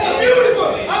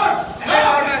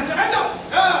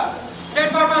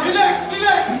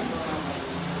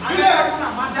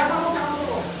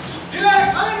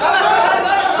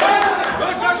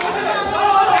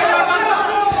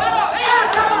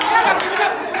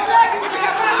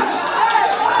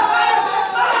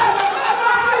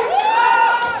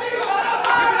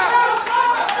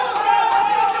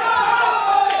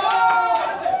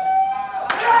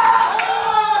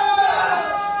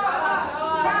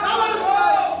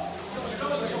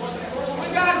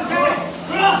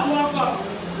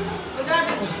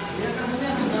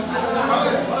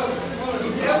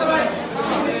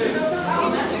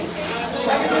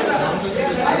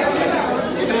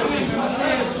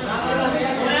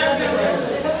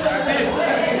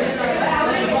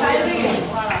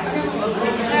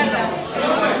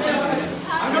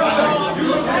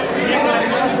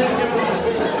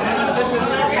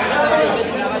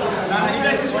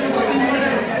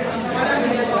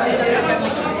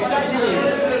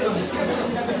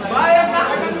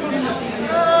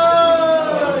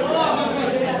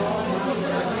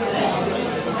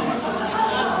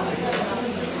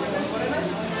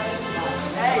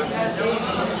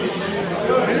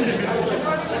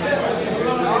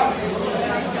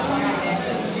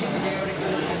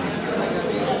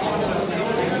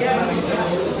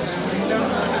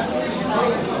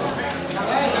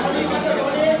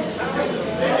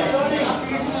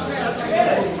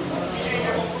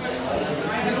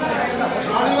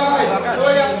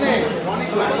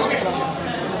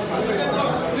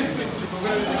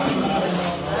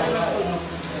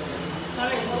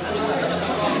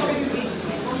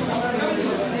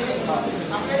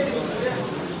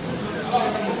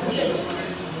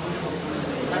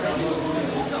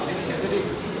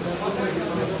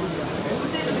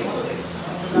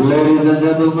Ladies and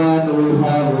gentlemen, we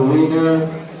have a winner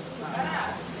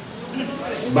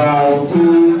by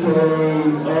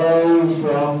TKO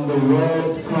from the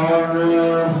red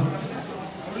corner,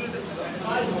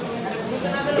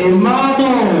 Humaun.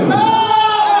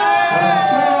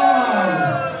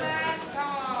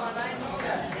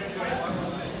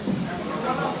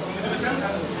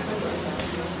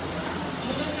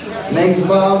 Next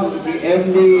bout, the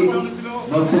MD,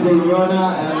 Nadeem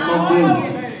and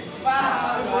Nadeem.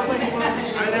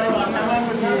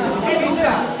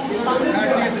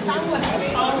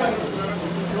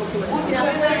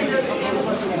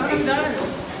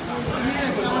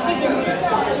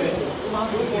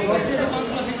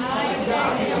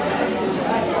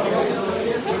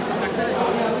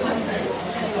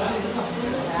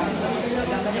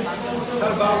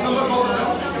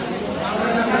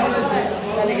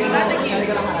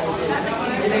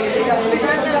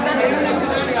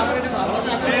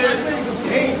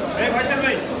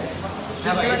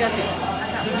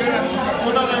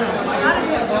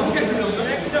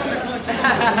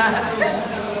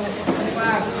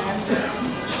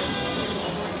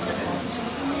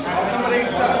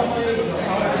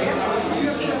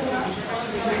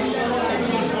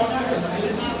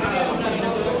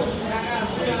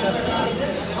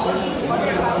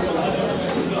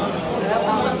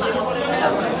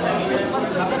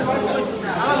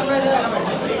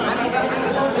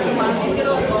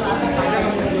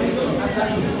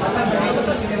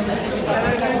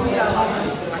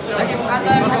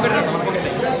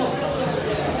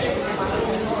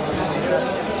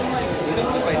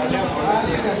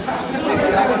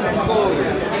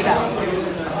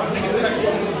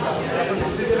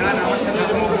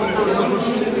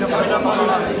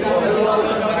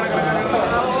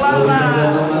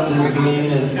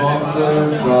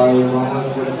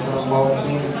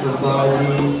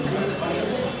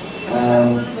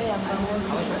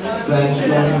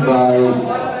 Sanctioned by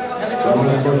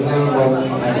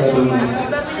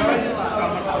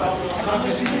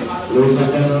Ladies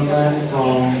and gentlemen,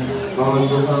 from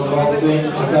Rahimafrooz Boxing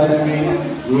Academy,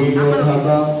 we do have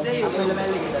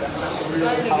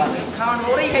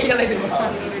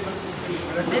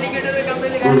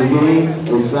this game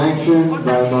is sanctioned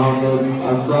by Nawaz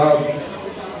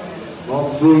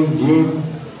Boxing Gym,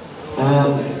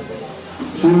 and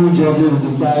 2 judges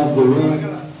decide the ring,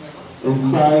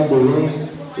 inside the ring,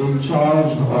 in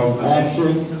charge of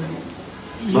action.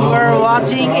 You are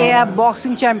watching AF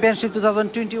Boxing Championship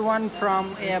 2021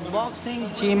 from AF Boxing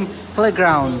Gym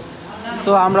Playground.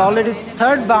 So আমরা already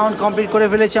 3rd bound complete করে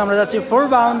ফেলেছি, আমরা যাচ্ছি 4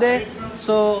 বাউন্ডে।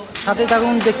 So সাথে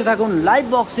থাকুন, দেখতে থাকুন live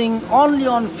boxing only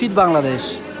on fit Bangladesh.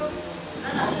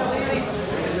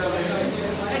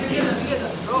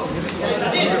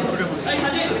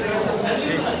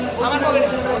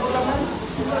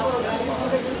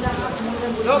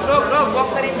 Rock,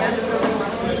 boxer in man.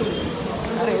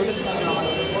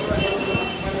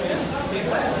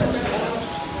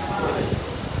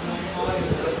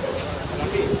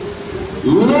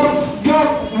 Let's get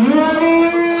ready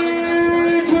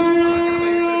to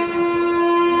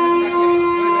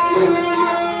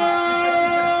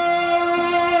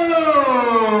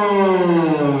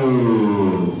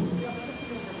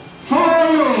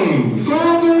fighting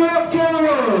from the red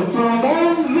corner, from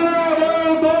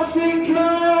Boxing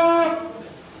Club,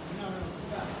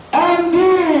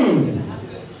 Nadeem,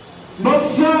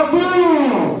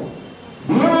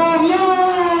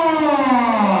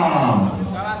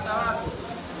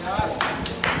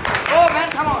 Oh man,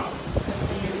 come on.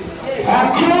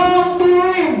 across the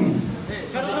ring,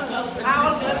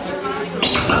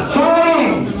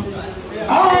 fighting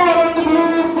out of the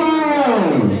blue corner,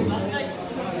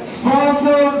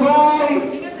 sponsored by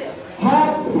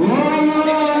Haque,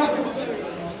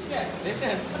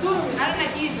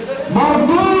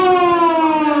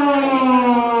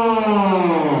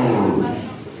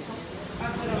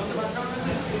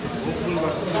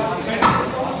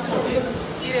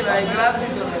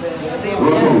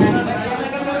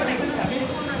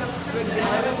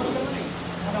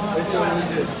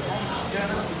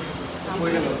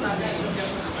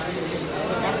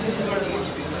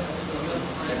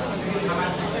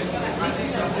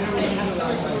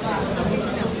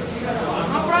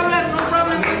 No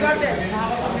problem, we got this.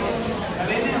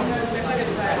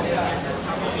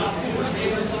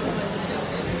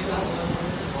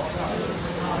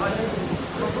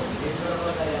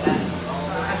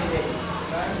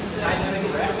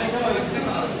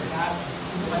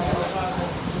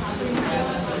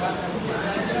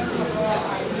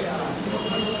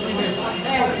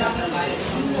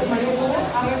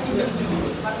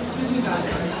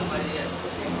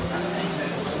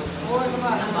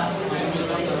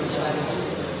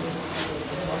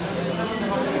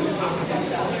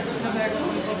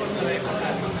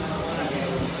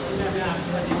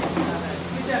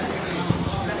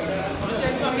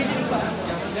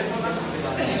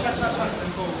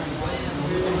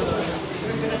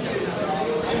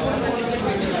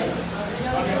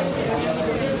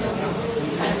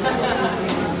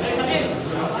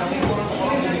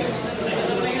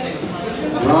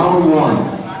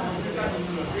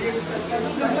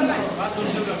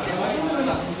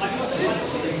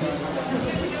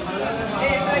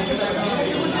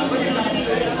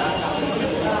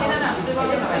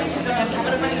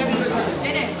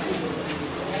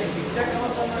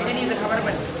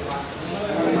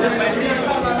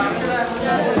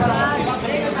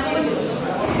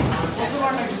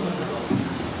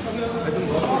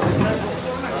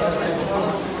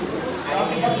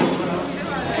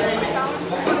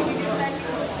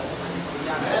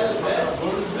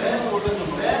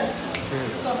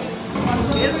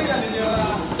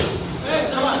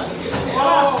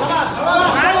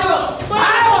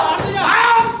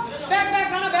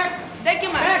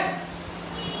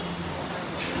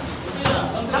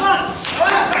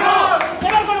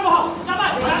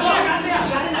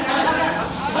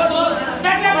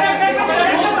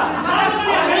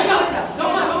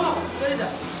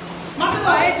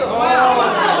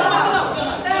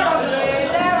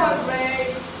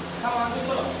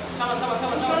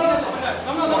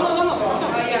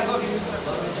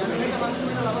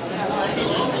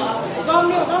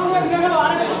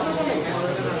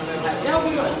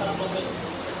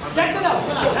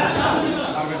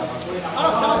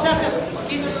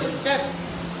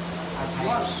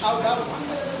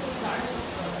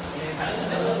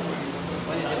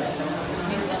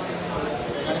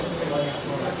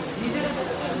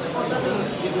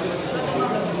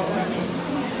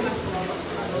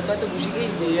 তো খুশি কি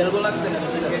elbow লাগছে না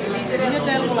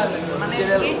নিজেরটা elbow লাগছে মানে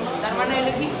কি তার মানে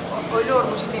হলো কি ওইলো ওর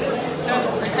খুশি দিল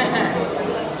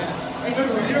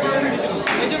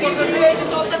এই যে করতেছে এই যে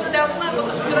চলতেছে দেওস না কত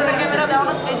সুন্দর একটা ক্যামেরা দাও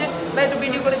না এই যে ভাই একটু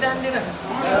ভিডিও করে দেন দিন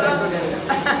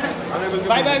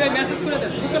ভাই মেসেজ করে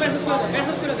দেন গ্রুপে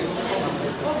মেসেজ করে দেন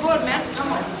ও good man come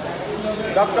on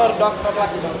doctor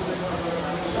lucky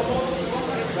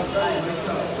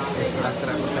doctor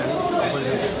আসানি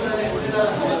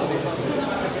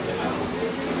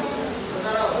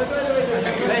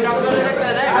এই ডক্টর দেখতে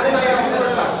রে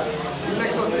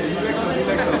রিল্যাক্স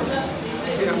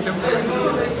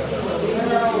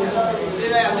এই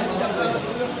ভাই আপনি ডক্টর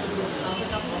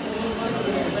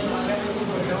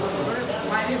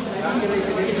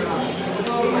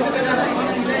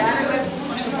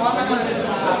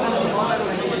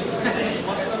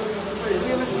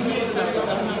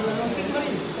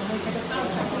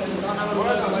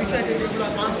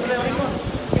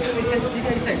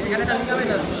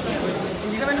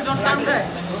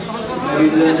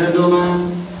Ladies and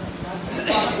gentlemen,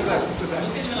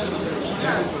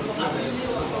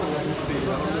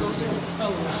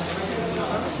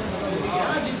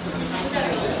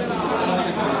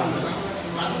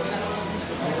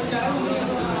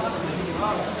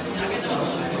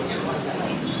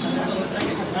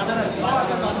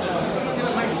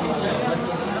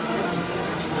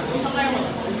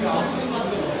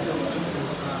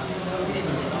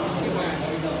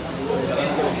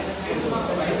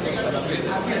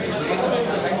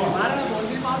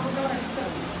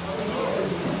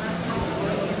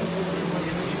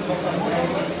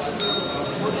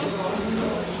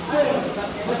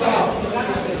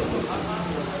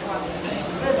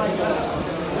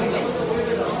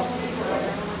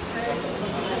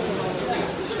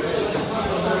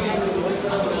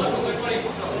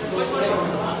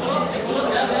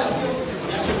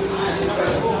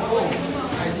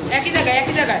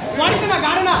 একই জায়গায় ওয়ানিতে না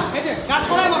গাড়ে না এই যে গাড়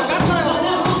ছড়ায় মারো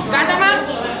গাটা মার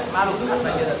মারো হাত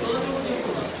লাগিয়ে দাও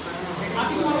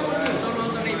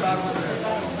তো নেই বার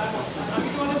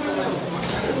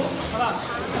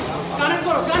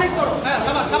কানেক্ট করো হ্যাঁ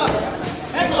শাবাশ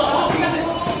এই ঠিক আছে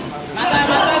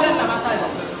মাথায় দেন না মাথায়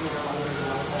দেন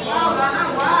ওয়াও গানা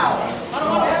ওয়াও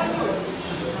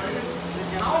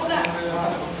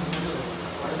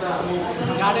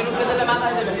গাড়ির উপরে দিলে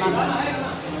মাথায় দেবেন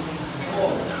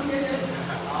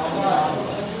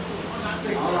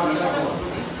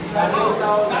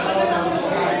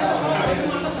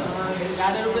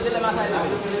গাড়ির উপরে দিলে মাথায়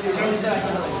দেবেন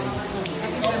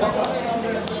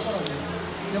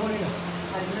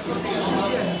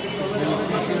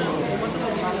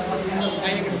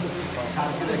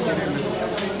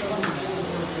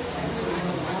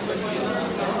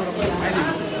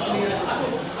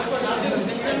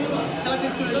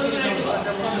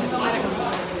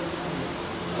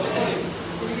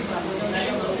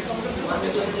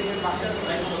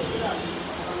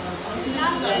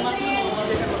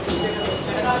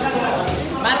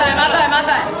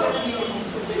মাথায়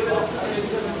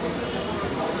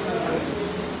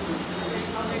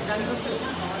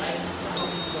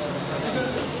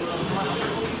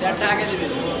সেটটা আগে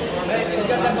দিবেন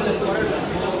ফিল্টারটা বলেন পরে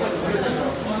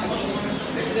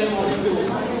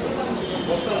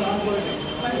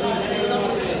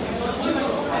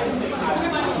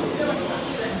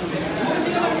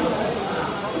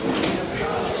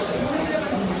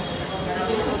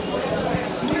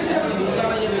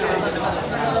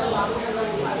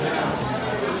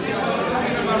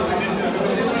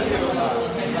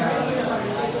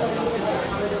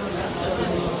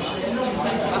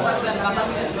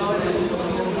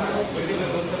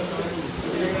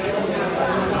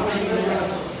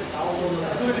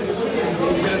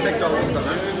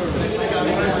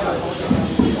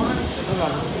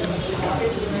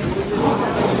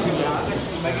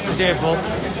যে বক্স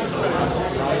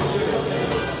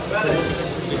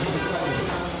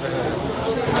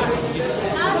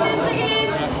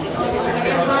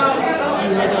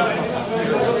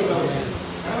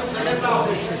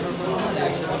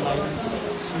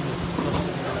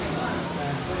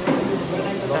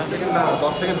সেকেন্ড না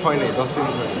 10 সেকেন্ড হয় নাই 10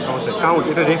 সেকেন্ড হয় সমস্যা কাউন্ট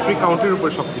এটা রেফারি কাউন্টের উপর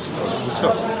সব কিছু করে বুঝছো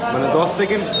মানে 10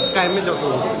 সেকেন্ড টাইমে যত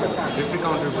রেফারি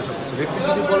কাউন্টের উপর সব কিছু রেফারি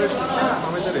যদি বলে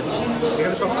আমি তো রেফারি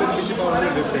এখানে সবচেয়ে বেশি পাওয়ার হলো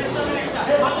referee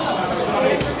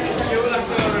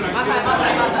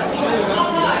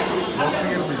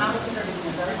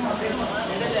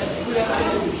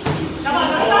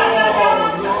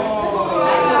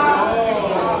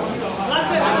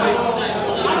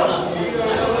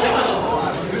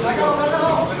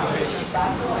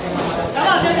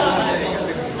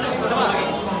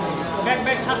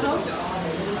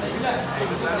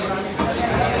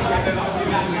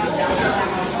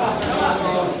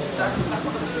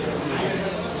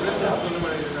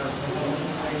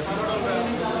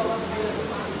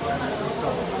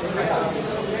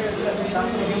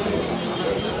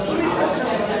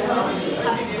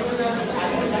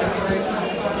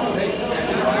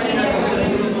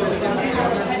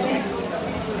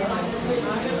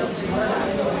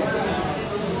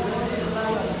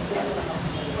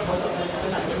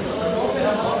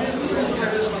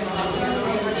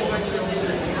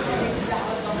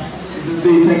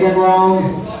The second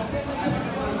round.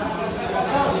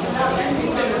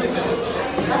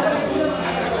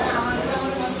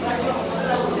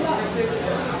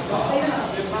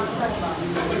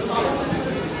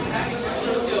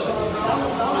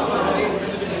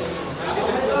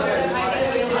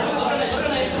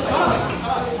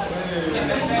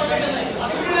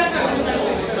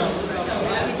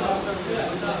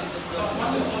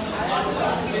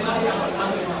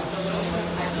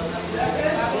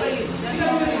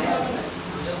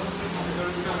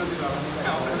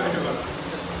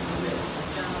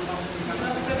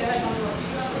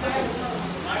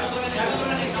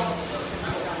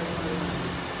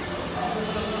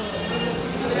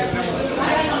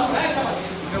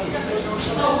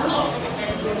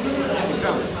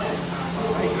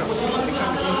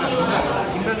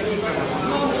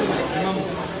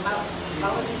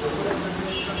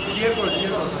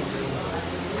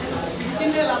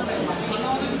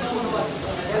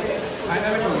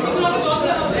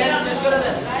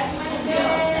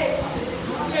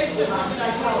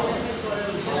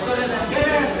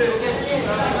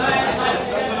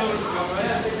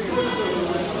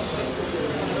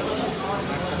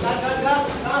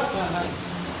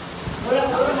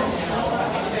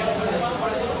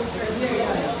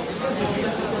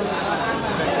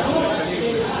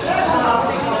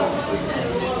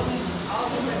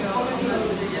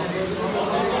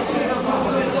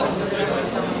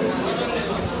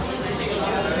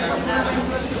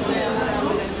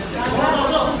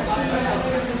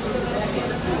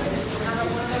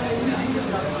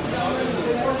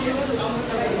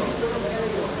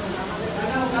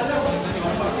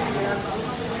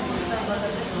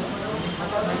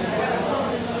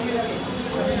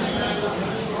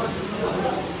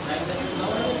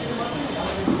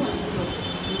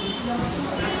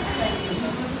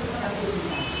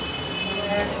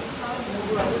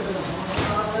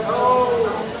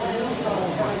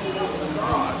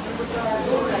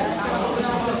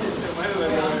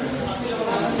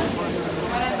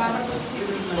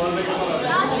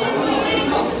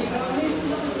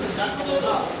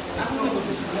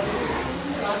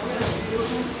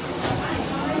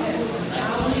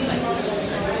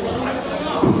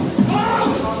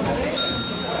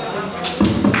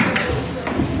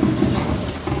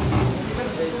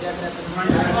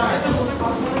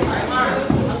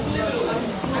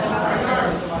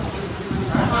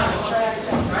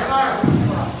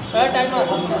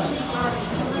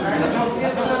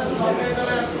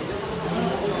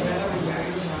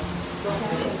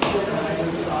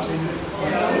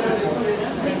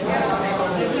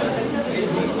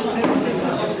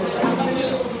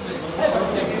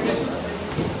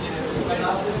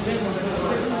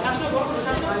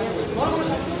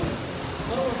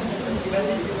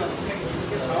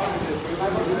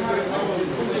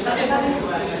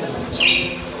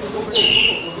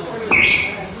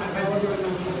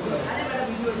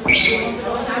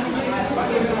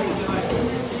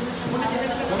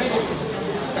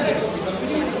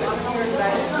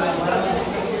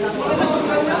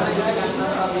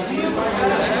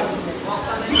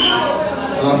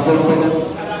 Last 10 seconds.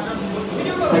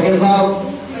 Second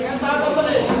foul.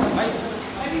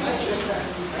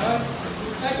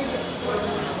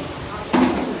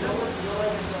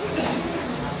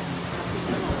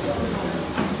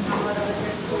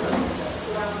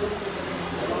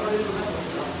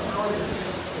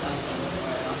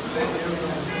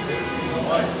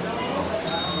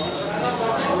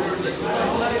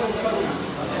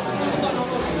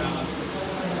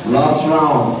 Last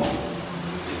round.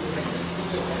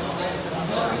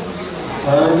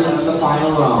 third and the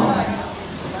final round.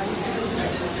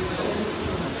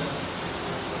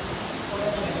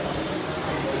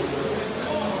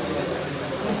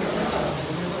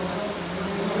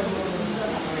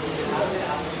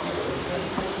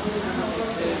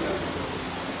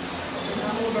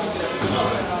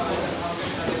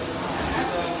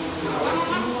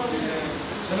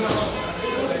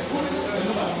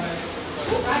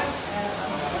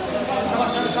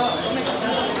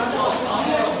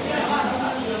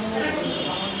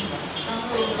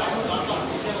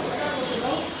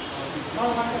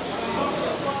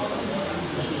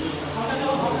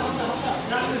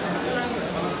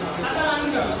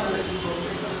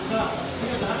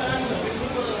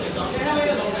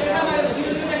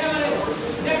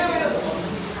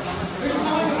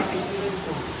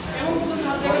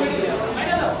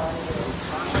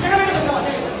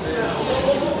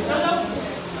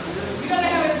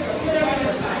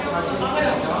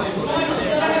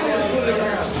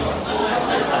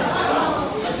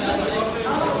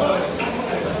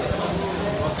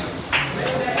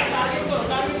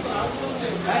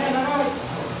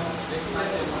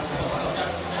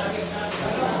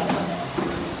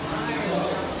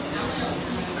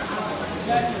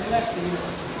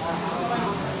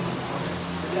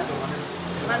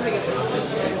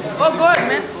 Oh, good,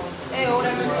 man. Hey,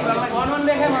 one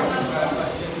dekhe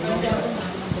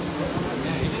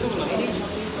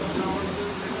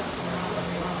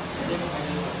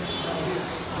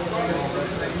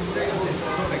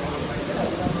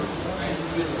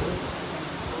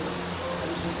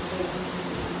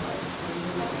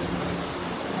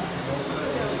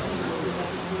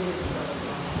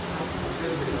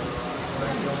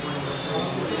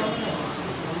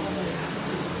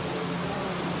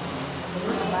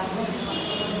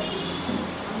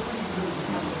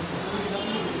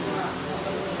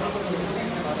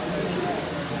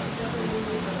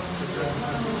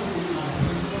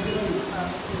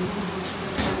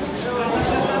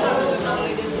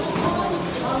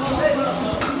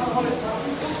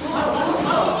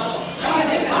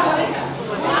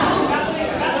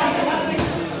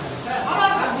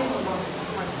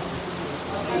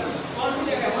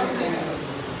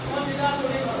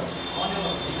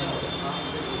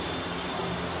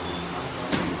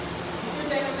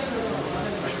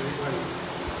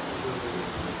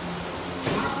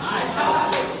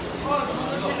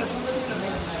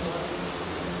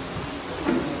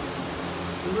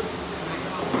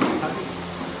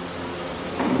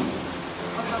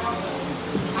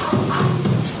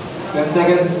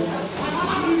Seconds.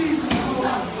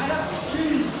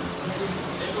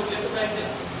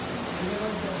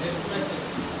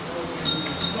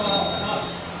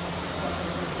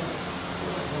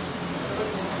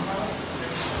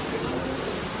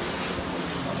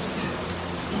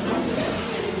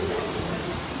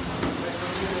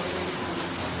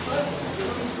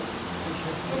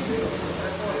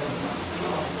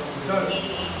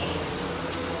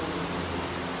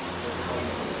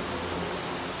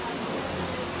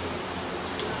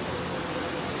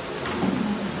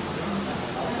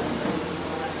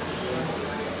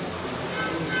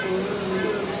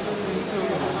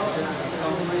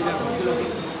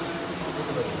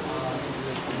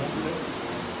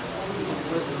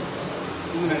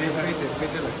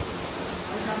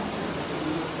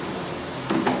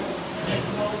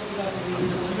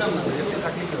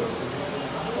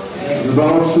 The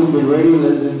bout should be ready,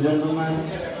 ladies and gentlemen.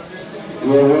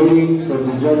 We are waiting for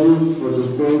the judges for the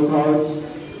scorecards.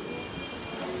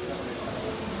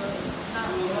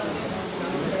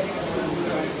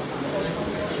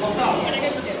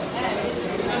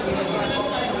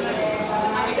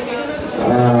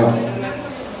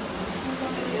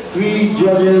 Three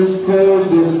judges scored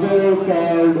the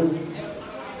scorecard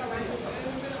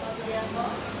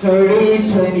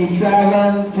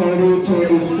 30-27,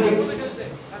 30-26.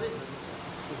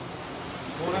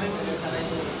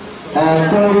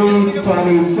 And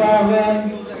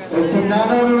 30-27, it's an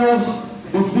unanimous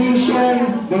decision.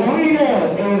 The winner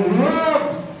is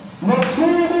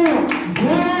Rahimafrooz.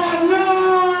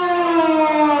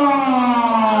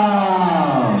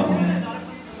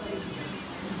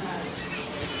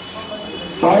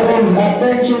 Fighters,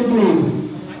 attention please.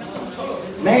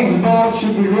 Next bout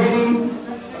should be ready.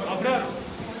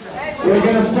 We're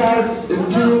going to start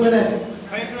in 2 minutes.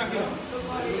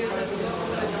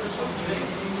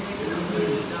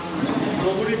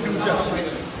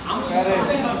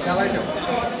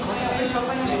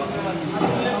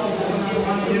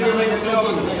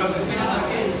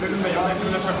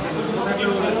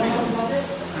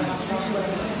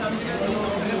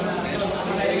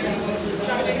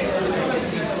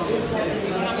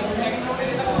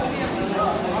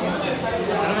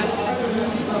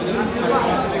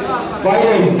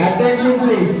 Fighters, attention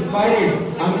please. Fighters,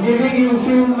 I'm giving you a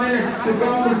few minutes to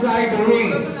come beside the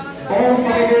ring. All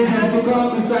fighters have to come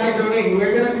beside the ring.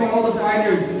 We're going to call the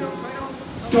fighters.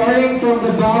 Starting from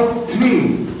the bout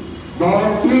 3.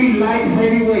 Bout 3, light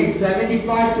heavyweight,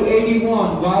 75 to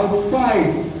 81. Bout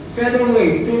 5,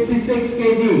 featherweight, 56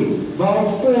 kg.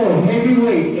 Bout 4,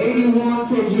 heavyweight, 81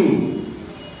 kg.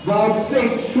 Bout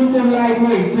 6, super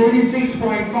lightweight,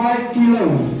 36.5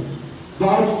 kilos.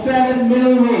 Bout 7,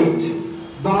 middleweight.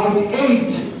 Bout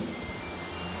 8,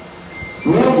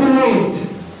 welterweight.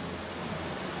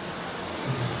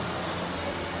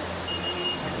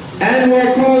 And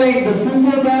we're calling the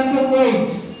super bantamweight.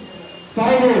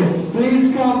 Fighters, please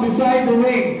come beside the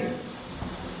ring.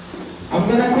 I'm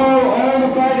going to call all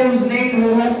the fighters' names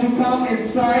who has to come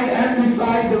inside and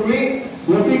beside the ring.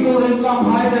 Rafiqul Islam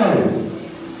Haidar,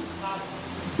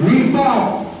 Rifat,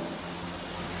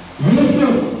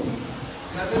 Yusuf,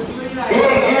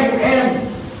 AFM,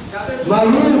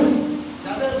 Maruf,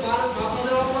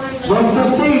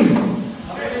 Mustafiz,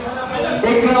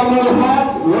 Ikram Al-Haq,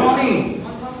 Ronnie,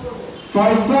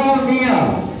 Faisal Mia,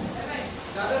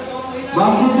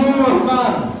 Masudur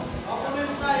Rahman,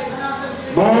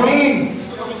 Maureen,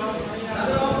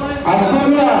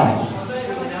 Abdullah,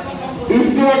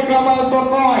 Ismail Kamal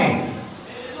Bamoy,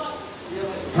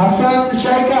 Hassan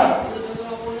Shaikat,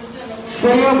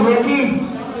 Syed Rakib,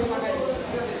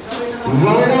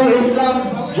 Zainul Islam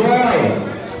Joy,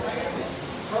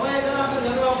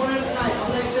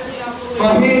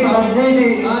 Fahim Afridi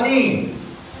Ani,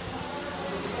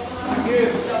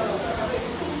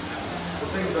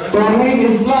 Tawheed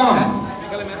Islam,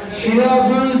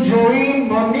 Shirazul Joreem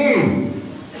Munir,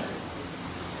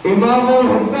 Imamul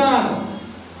Hassan,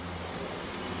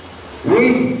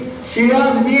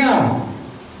 Shiraz Mia,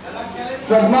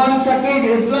 Salman Saqib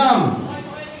Islam.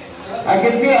 I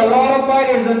can see a lot of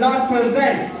fighters are not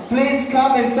present. Please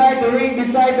come inside the ring,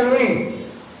 beside the ring.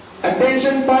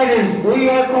 Attention fighters, we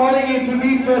are calling you to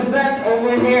be present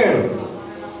over here.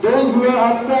 Those who are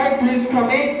outside, please come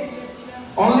in.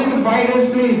 Only the fighters,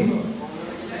 please.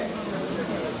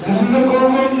 This is a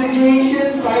COVID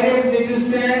situation. Fighters need to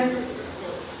stand.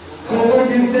 COVID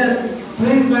distance.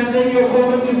 Please maintain your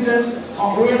COVID distance.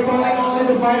 We are calling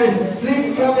only the fighters.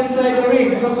 Please come inside the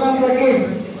ring. Salman Saqib,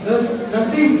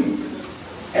 Nadeem,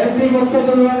 MT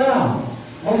Masadul Rana,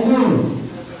 Abdur,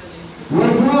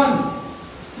 Rahman,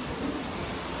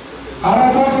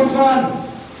 Arafat Usman,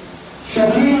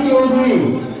 Shakil Chaudhary,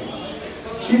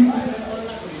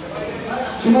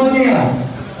 Shimonia.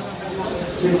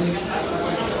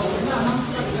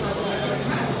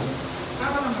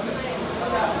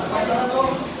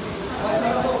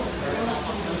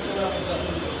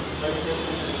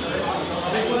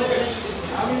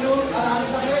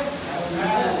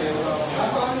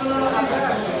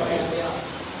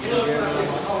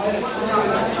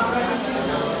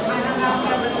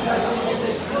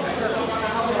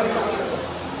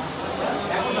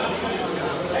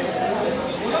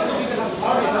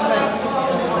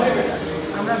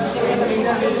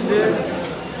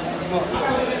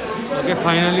 Okay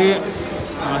finally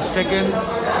second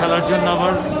খেলার জন্য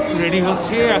আবার ready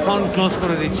হচ্ছি, এখন close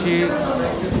করে দিচ্ছি।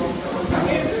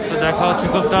 তো দেখা হচ্ছে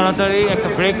খুব তাড়াতাড়ি, একটা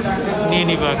ব্রেক নিয়ে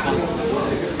নিব এখন।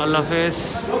 আল্লাহ হাফেজ।